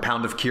is worth a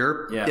pound of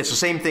cure? Yeah. It's the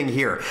same thing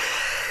here.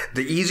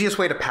 The easiest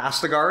way to pass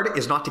the guard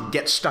is not to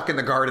get stuck in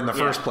the guard in the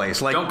first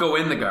place. Like, don't go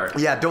in the guard.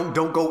 Yeah, don't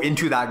go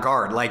into that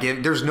guard. Like,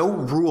 there's no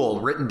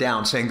rule written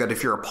down saying that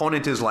if your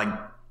opponent is like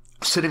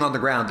sitting on the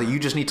ground, that you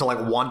just need to like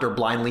wander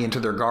blindly into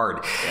their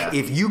guard. Yeah.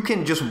 If you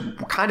can just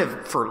kind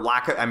of, for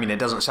lack of, it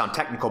doesn't sound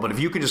technical, but if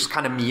you can just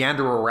kind of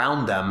meander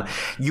around them,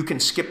 you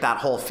can skip that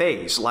whole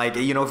phase. Like,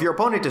 if your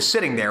opponent is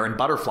sitting there in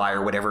butterfly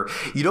or whatever,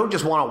 you don't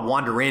just want to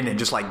wander in and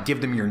just like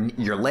give them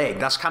your leg.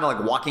 That's kind of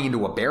like walking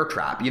into a bear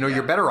trap.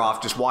 You're better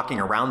off just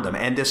walking around them.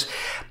 And this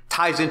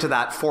ties into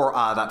that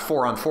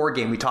 4-on-4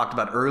 game we talked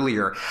about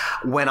earlier.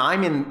 When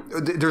I'm in,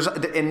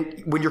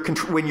 when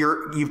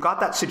you've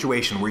got that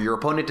situation where your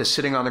opponent is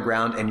sitting on the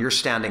ground and you're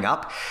standing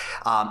up,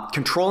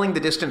 controlling the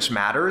distance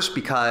matters,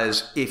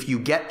 because if you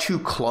get too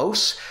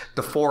close,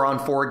 the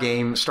 4-on-4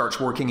 game starts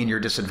working in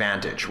your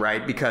disadvantage,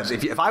 right? Because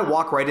if I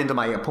walk right into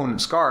my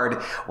opponent's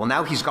guard, well,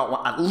 now he's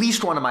got at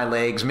least one of my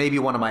legs, maybe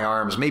one of my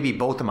arms, maybe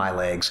both of my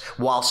legs,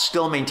 while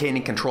still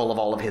maintaining control of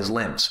all of his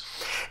limbs.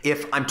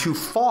 If I'm too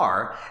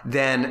far,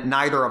 then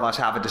neither of us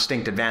have a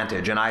distinct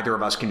advantage, and either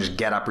of us can just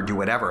get up or do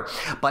whatever.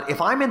 But if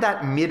I'm in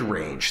that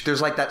mid-range,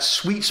 there's like that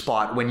sweet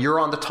spot when you're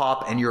on the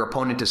top and your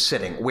opponent is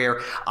sitting,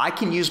 where I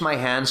can use my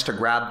hands to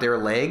grab their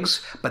legs,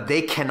 but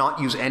they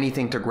cannot use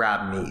anything to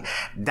grab me.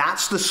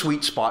 That's the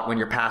sweet spot when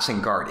you're passing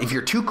guard. If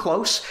you're too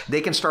close, they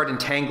can start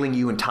entangling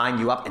you and tying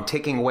you up and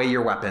taking away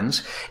your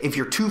weapons. If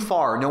you're too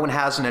far, no one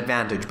has an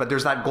advantage. But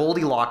there's that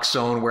Goldilocks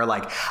zone where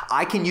like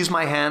I can use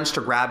my hands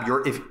to grab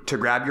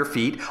your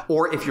feet,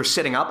 or if you're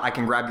sitting up, I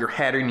can grab your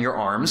head and your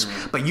arms,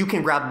 but you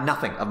can grab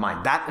nothing of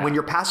mine. When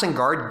you're passing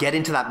guard, get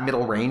into that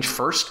middle range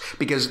first,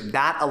 because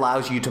that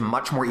allows you to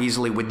much more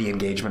easily win the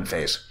engagement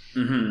phase.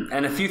 Mm-hmm.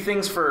 And a few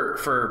things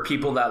for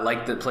people that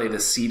like to play the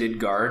seated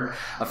guard,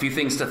 a few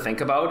things to think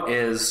about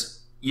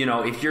is,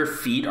 if your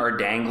feet are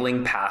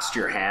dangling past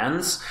your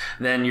hands,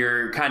 then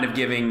you're kind of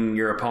giving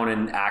your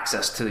opponent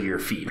access to your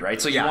feet, right?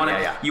 So you want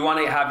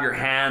to have your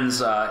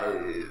hands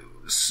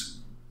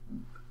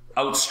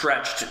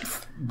outstretched,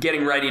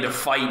 getting ready to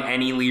fight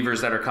any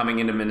levers that are coming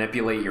in to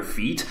manipulate your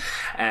feet.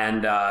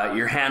 And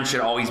your hands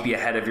should always be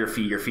ahead of your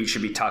feet. Your feet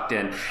should be tucked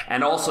in.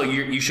 And also,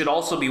 you should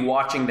also be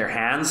watching their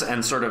hands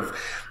and sort of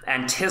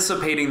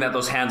anticipating that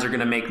those hands are going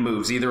to make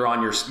moves, either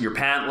on your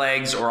pant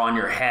legs or on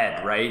your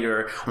head, right?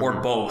 Or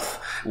both,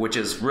 which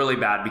is really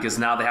bad, because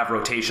now they have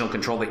rotational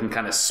control. They can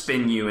kind of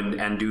spin you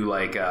and do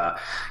like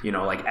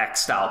X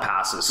style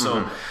passes.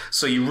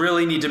 So you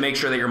really need to make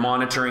sure that you're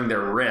monitoring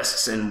their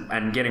wrists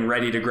and getting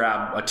ready to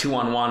grab a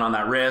 2-on-1 on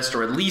that wrist,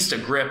 or at least a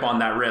grip on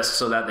that wrist,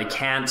 so that they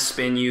can't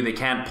spin you, they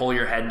can't pull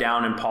your head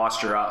down and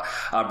posture up,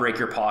 break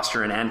your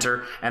posture and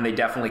enter, and they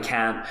definitely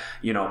can't,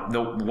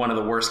 one of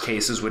the worst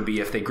cases would be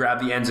if they grab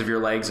the ends of your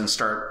legs and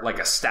start like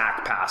a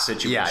stack pass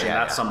situation.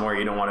 That's somewhere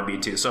you don't want to be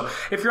too. So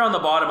if you're on the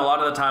bottom, a lot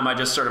of the time I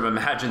just sort of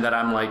imagine that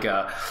I'm like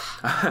a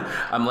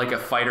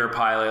fighter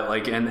pilot,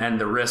 like, and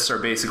the wrists are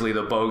basically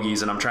the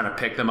bogeys, and I'm trying to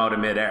pick them out of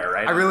midair,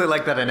 right? I really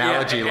like that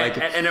analogy.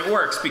 And it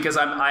works because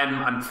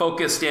I'm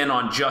focused in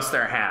on just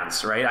their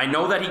hands, right? I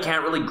know that he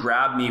can't really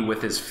grab me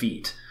with his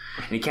feet.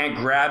 and he can't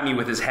grab me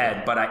with his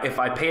head, but if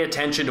I pay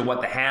attention to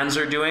what the hands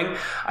are doing,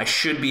 I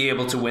should be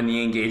able to win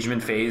the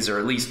engagement phase, or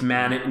at least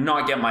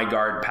not get my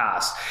guard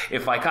passed.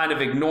 If I kind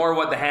of ignore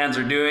what the hands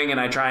are doing and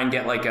I try and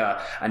get like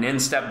an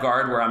instep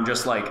guard where I'm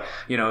just like,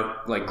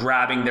 like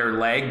grabbing their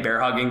leg,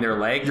 bear hugging their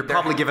leg, you're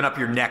probably giving up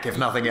your neck if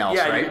nothing else,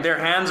 right? Their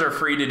hands are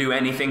free to do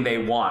anything they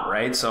want,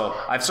 right? So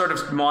I've sort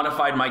of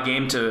modified my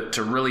game to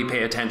really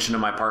pay attention to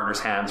my partner's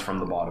hands from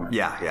the bottom.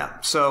 Yeah.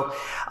 So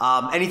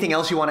anything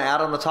else you want to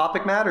add on the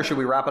topic, Matt, or should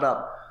we wrap it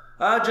up?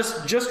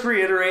 Just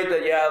reiterate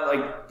that,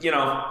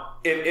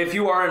 if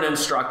you are an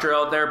instructor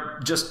out there,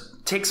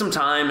 just take some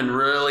time and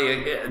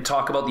really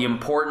talk about the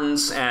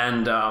importance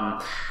and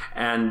the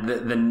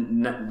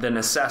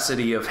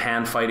necessity of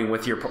hand fighting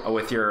with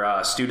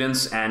your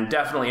students, and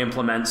definitely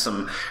implement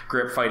some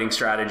grip fighting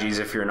strategies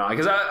if you're not,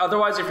 because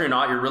otherwise, if you're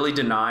not, you're really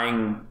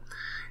denying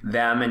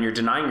them and you're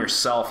denying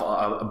yourself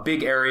a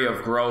big area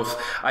of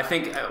growth. I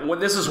think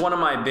this is one of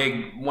my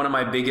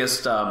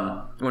biggest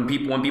when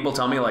people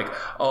tell me like,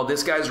 oh,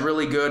 this guy's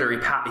really good, or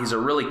he's a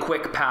really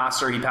quick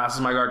passer, he passes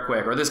my guard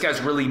quick, or this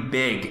guy's really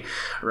big,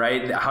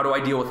 right? How do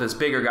I deal with this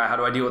bigger guy? How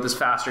do I deal with this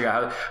faster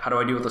guy? How do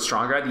I deal with the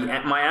stronger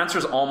guy? My answer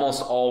is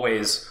almost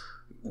always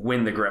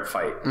win the grip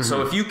fight. Mm-hmm.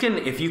 So if you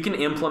can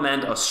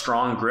implement a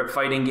strong grip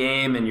fighting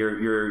game, and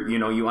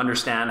you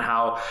understand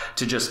how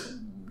to just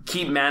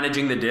keep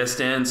managing the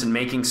distance and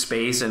making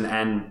space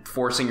and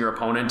forcing your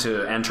opponent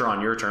to enter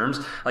on your terms,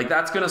 like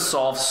that's going to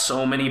solve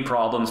so many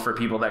problems for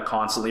people that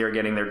constantly are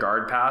getting their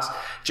guard passed.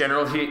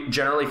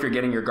 Generally, if you're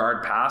getting your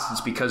guard passed, it's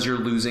because you're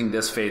losing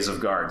this phase of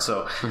guard.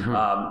 So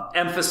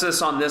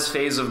emphasis on this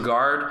phase of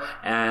guard,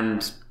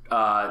 and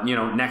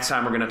next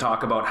time we're going to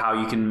talk about how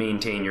you can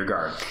maintain your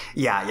guard.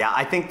 Yeah.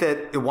 I think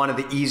that one of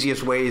the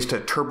easiest ways to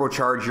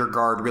turbocharge your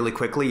guard really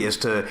quickly is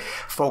to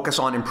focus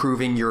on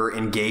improving your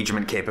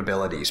engagement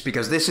capabilities,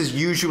 because this is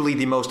usually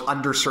the most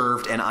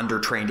underserved and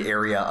undertrained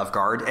area of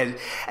guard. And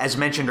as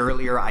mentioned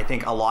earlier, I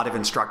think a lot of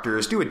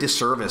instructors do a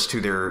disservice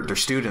to their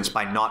students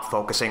by not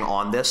focusing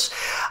on this.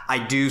 I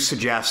do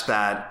suggest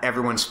that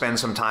everyone spend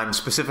some time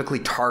specifically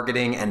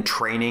targeting and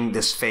training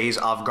this phase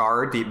of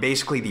guard,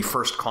 basically the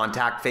first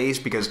contact phase,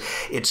 because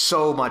it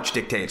so much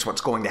dictates what's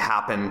going to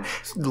happen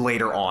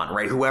later on,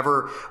 right?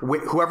 Whoever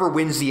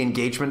wins the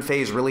engagement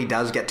phase really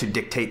does get to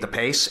dictate the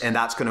pace, and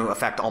that's going to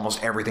affect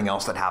almost everything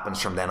else that happens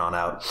from then on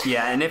out.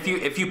 Yeah, and if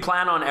you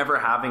plan on ever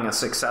having a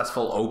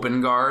successful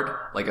open guard,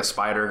 like a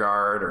spider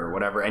guard or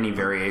whatever, any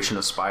variation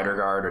of spider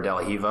guard or De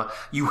La Hiva,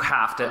 you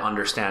have to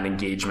understand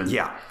engagement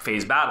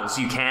phase battles.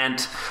 You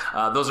can't,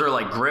 those are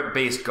like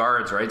grip-based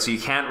guards, right? So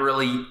you can't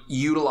really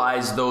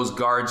utilize those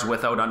guards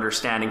without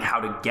understanding how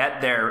to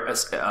get there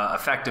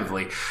effectively.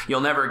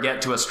 You'll never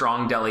get to a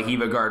strong De La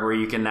Hiva guard where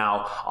you can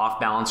now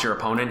off-balance your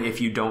opponent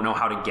if you don't know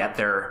how to get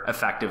there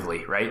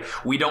effectively, right?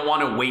 We don't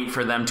want to wait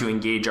for them to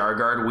engage our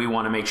guard. We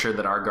want to make sure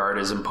that our guard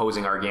is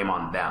imposing our game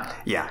on them.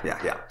 Yeah.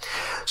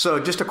 So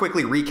just to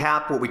quickly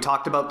recap what we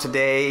talked about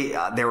today,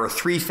 there are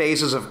 3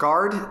 phases of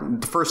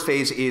guard. The first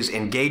phase is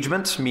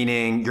engagement,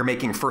 meaning you're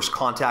making first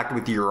contact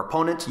with your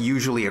opponent,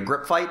 usually a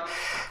grip fight.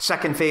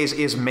 Second phase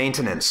is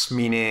maintenance,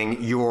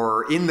 meaning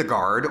you're in the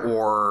guard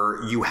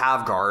or you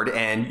have guard,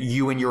 and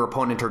you and your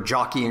opponent are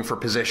jockeying for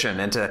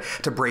position and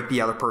to break the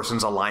other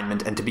person's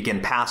alignment and to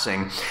begin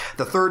passing.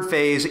 The third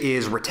phase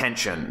is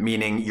retention,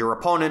 meaning your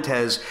opponent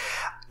is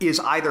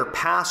either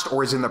past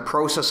or is in the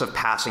process of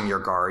passing your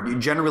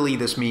guard. Generally,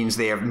 this means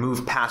they have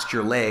moved past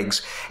your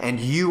legs, and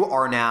you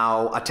are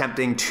now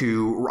attempting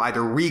to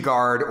either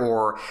re-guard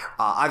or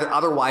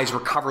otherwise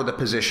recover the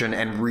position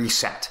and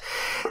reset.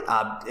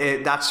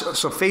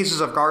 So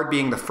phases of guard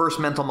being the first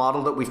mental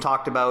model that we've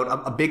talked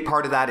about. A big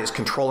part of that is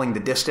controlling the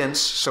distance.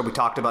 So we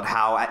talked about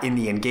how in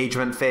the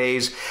engagement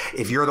phase,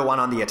 if you're the one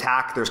on the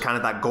attack, there's kind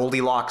of that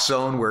Goldilocks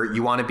zone where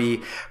you want to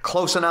be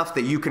close enough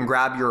that you can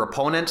grab your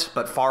opponent,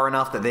 but far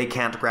enough that they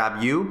can't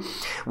grab you.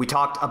 We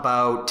talked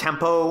about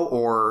tempo,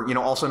 or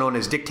also known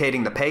as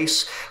dictating the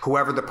pace.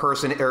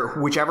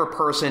 Whichever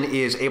person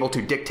is able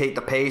to dictate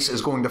the pace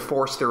is going to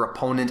force their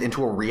opponent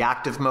into a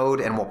reactive mode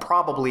and will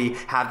probably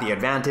have the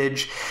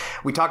advantage.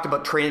 We talked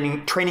about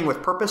training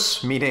with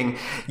purpose, meaning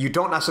you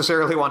don't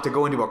necessarily want to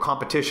go into a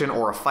competition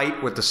or a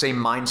fight with the same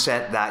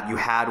mindset that you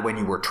had when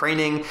you were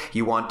training.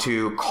 You want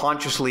to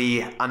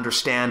consciously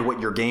understand what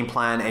your game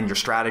plan and your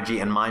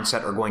strategy and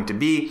mindset are going to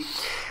be.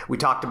 We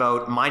talked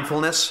about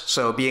mindfulness,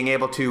 so being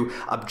able to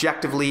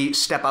objectively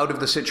step out of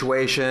the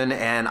situation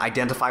and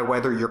identify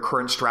whether your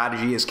current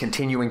strategy is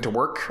continuing to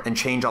work and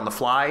change on the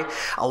fly.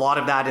 A lot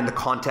of that in the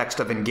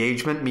context of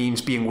engagement means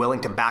being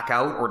willing to back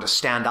out or to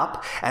stand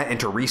up and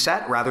to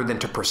reset rather than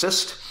to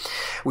persist.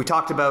 We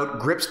talked about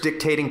grips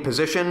dictating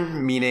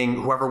position,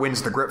 meaning whoever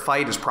wins the grip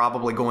fight is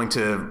probably going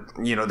to,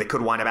 they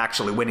could wind up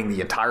actually winning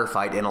the entire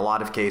fight in a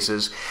lot of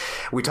cases.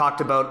 We talked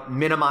about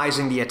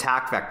minimizing the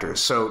attack vectors,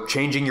 so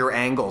changing your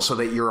angle so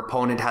that your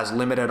opponent has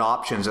limited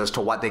options as to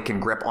what they can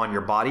grip on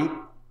your body.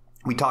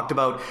 We talked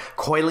about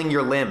coiling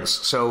your limbs,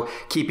 so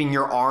keeping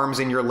your arms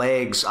and your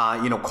legs,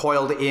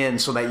 coiled in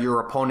so that your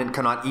opponent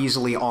cannot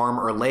easily arm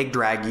or leg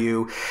drag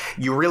you.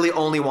 You really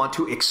only want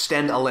to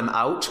extend a limb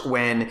out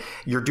when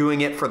you're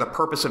doing it for the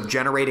purpose of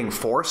generating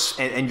force,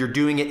 and you're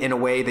doing it in a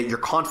way that you're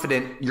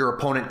confident your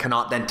opponent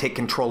cannot then take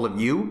control of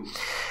you.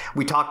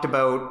 We talked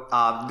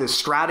about the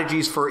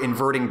strategies for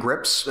inverting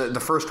grips, the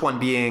first one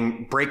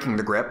being breaking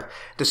the grip,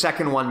 the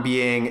second one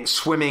being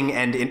swimming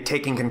and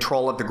taking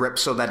control of the grip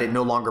so that it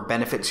no longer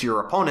benefits your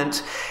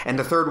opponent, and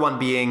the third one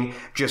being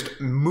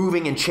just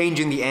moving and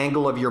changing the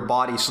angle of your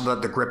body so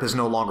that the grip is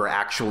no longer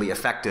actually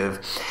effective.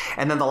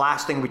 And then the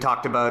last thing we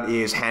talked about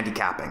is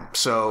handicapping.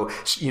 So,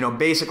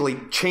 basically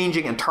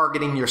changing and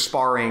targeting your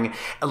sparring,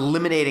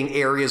 eliminating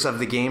areas of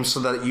the game so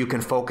that you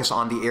can focus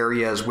on the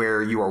areas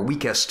where you are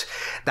weakest.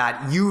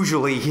 That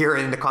usually here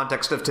in the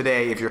context of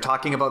today, if you're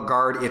talking about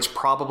guard, it's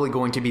probably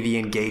going to be the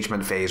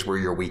engagement phase where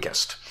you're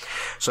weakest.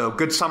 So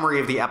good summary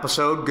of the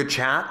episode, good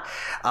chat.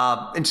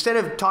 Instead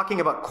of talking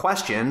about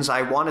questions,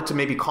 I wanted to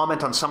maybe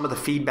comment on some of the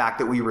feedback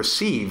that we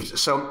received.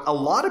 So a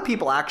lot of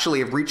people actually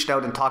have reached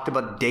out and talked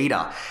about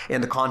data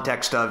in the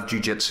context of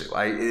jiu-jitsu.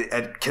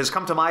 It has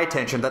come to my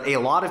attention that a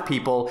lot of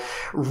people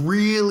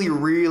really,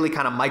 really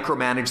kind of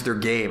micromanage their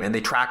game, and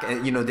they track,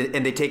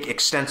 and they take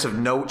extensive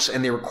notes,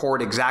 and they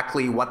record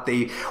exactly what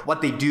they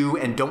do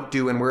and don't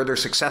do and where their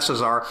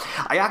successes are.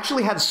 I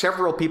actually had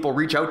several people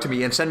reach out to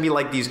me and send me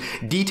like these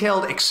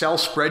detailed Excel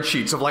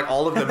spreadsheets of like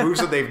all of the moves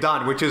that they've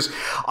done, which is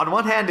on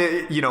one hand,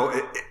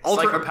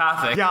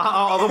 psychopathic. Yeah,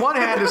 on the one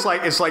hand, it's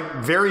like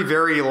very,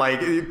 very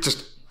like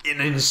just an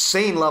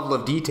insane level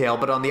of detail,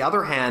 but on the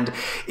other hand,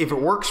 if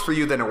it works for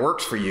you, then it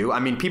works for you.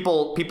 I mean,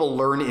 people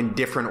learn in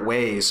different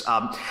ways.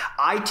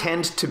 I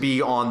tend to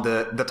be on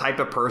the type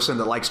of person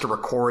that likes to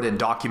record and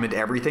document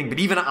everything, but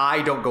even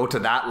I don't go to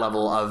that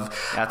level of...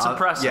 That's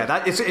impressive.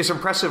 Yeah, it's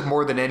impressive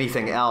more than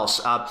anything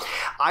else.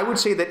 I would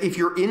say that if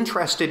you're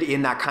interested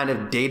in that kind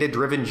of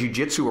data-driven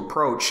jiu-jitsu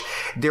approach,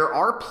 there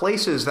are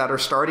places that are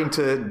starting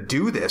to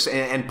do this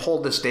and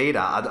pull this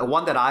data.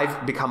 One that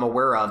I've become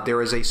aware of,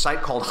 there is a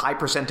site called High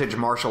Percentage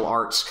Martial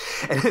Arts,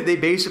 and they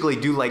basically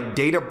do like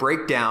data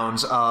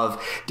breakdowns of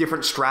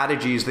different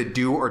strategies that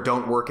do or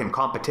don't work in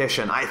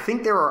competition. I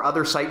think there are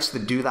other sites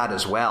that do that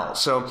as well.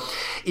 So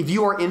if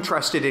you are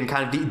interested in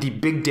kind of the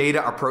big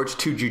data approach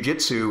to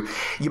jiu-jitsu,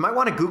 you might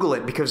want to Google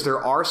it, because there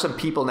are some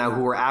people now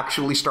who are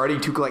actually starting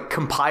to like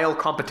compile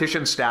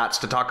competition stats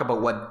to talk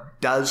about what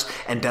does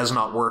and does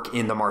not work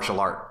in the martial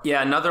art.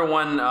 Yeah, another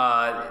one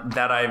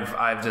that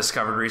I've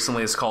discovered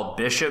recently is called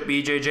Bishop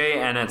BJJ,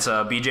 and it's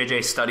a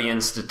BJJ study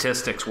and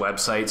statistics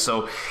website.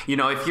 So,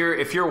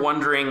 if you're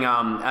wondering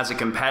as a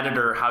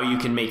competitor how you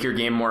can make your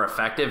game more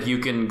effective, you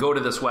can go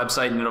to this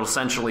website and it'll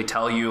essentially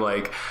tell you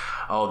like,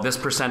 oh, this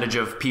percentage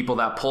of people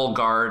that pull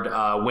guard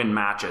win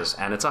matches,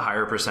 and it's a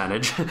higher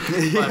percentage.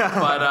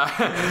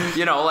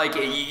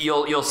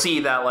 You'll see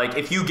that like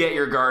if you get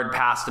your guard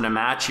passed in a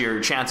match, your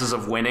chances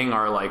of winning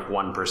are like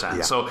 1%.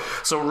 Yeah.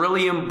 So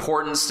really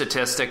important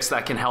statistics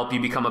that can help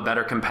you become a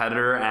better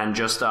competitor, and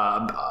just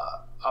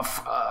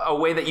a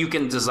way that you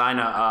can design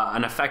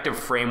an effective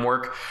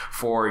framework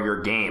for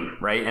your game,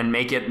 right? And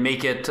make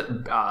it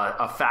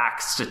a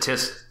fact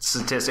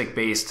statistic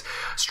based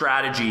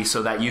strategy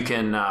so that you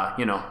can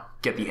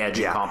get the edge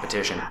in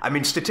competition. I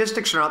mean,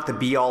 statistics are not the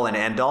be all and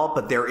end all,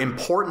 but they're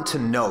important to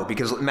know,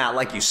 because Matt,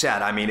 like you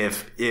said, I mean,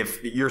 if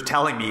you're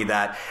telling me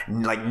that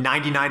like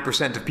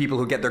 99% of people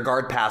who get their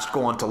guard passed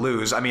go on to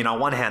lose, I mean, on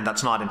one hand,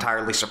 that's not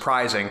entirely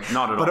surprising.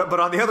 Not at all. But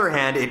on the other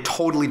hand, it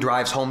totally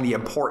drives home the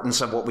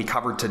importance of what we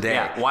covered today.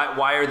 Yeah.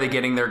 Why are they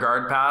getting their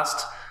guard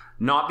passed?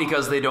 Not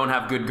because they don't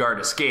have good guard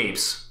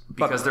escapes,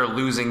 because they're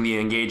losing the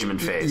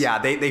engagement phase. Yeah,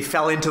 they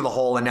fell into the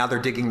hole and now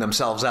they're digging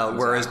themselves out,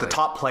 whereas the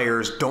top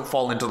players don't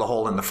fall into the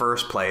hole in the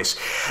first place.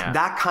 Yeah.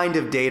 That kind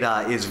of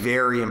data is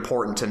very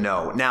important to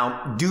know.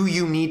 Now, do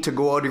you need to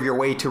go out of your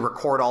way to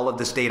record all of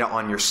this data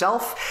on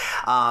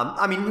yourself?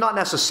 I mean, not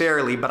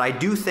necessarily, but I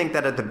do think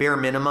that at the bare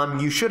minimum,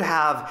 you should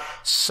have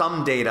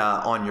some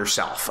data on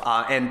yourself.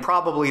 And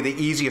probably the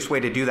easiest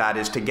way to do that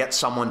is to get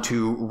someone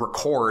to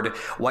record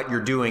what you're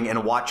doing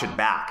and watch it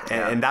back.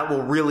 Yeah. And that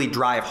will really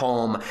drive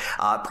home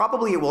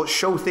probably it will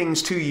show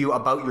things to you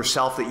about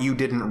yourself that you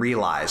didn't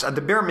realize. At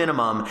the bare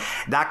minimum,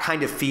 that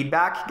kind of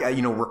feedback,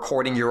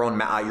 recording your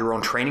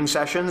own training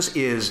sessions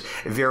is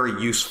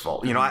very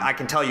useful. I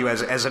can tell you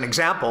as an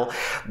example,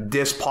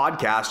 this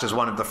podcast is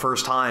one of the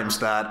first times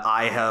that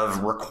I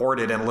have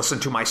recorded and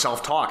listened to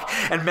myself talk.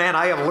 And man,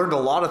 I have learned a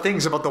lot of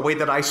things about the way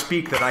that I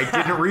speak that I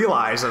didn't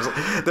realize.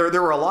 There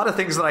were a lot of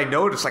things that I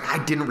noticed, like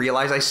I didn't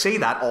realize I say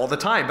that all the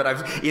time,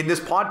 but in this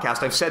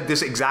podcast, I've said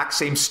this exact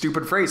same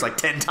stupid phrase like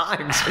 10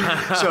 times.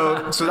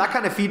 So that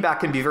kind of feedback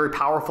can be very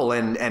powerful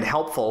and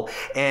helpful.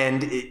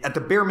 And at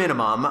the bare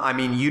minimum, I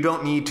mean, you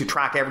don't need to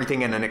track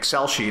everything in an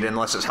Excel sheet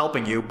unless it's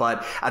helping you.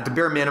 But at the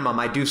bare minimum,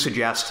 I do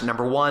suggest,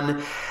 number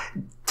one,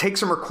 take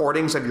some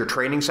recordings of your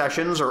training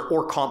sessions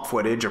or comp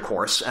footage, of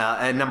course.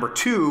 And number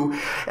two,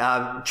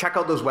 check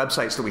out those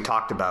websites that we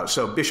talked about.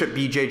 So Bishop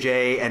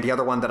BJJ, and the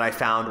other one that I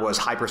found was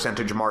High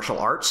Percentage Martial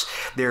Arts.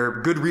 They're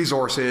good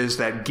resources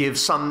that give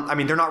some, I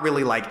mean, they're not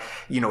really like,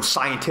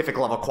 scientific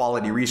level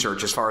quality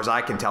research as far as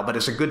I can tell, but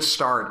it's a good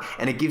start,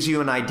 and it gives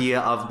you an idea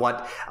of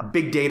what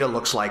big data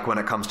looks like when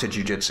it comes to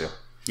jiu-jitsu.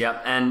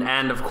 Yep.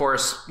 And of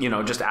course,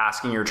 just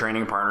asking your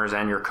training partners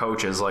and your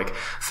coaches, like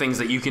things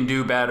that you can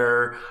do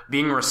better,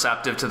 being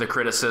receptive to the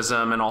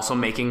criticism, and also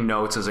making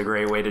notes is a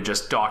great way to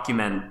just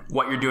document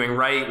what you're doing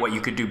right, what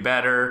you could do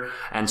better,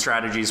 and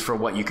strategies for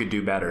what you could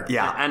do better.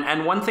 Yeah.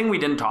 And one thing we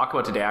didn't talk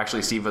about today,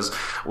 actually, Steve,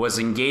 was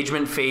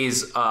engagement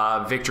phase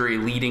victory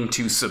leading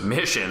to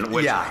submission,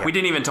 which we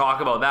didn't even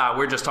talk about that.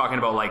 We're just talking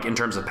about like in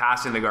terms of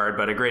passing the guard.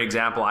 But a great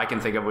example I can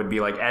think of would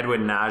be like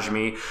Edwin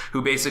Najmi,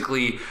 who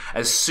basically,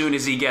 as soon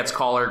as he gets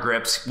collar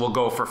grips, will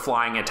go for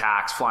flying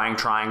attacks, flying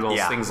triangles,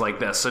 things like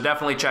this. So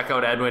definitely check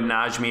out Edwin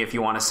Najmi if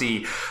you want to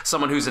see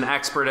someone who's an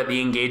expert at the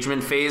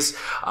engagement phase,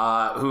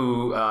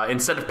 who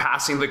instead of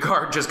passing the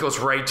guard just goes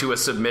right to a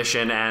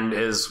submission and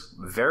is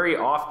very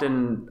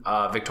often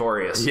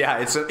victorious. Yeah,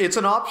 it's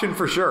an option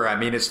for sure. I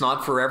mean, it's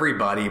not for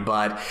everybody,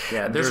 but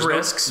there's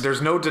risks.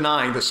 There's no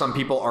denying that some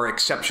people are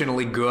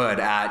exceptionally good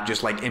at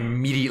just like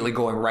immediately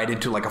going right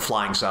into like a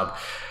flying sub.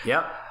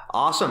 Yep.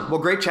 Awesome. Well,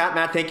 great chat,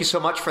 Matt. Thank you so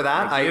much for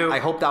that. I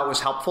hope that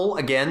was helpful.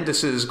 Again,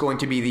 this is going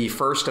to be the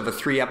first of a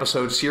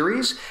 3-episode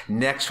series.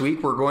 Next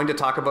week, we're going to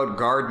talk about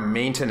guard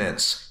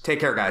maintenance. Take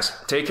care, guys.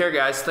 Take care,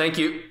 guys. Thank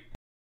you.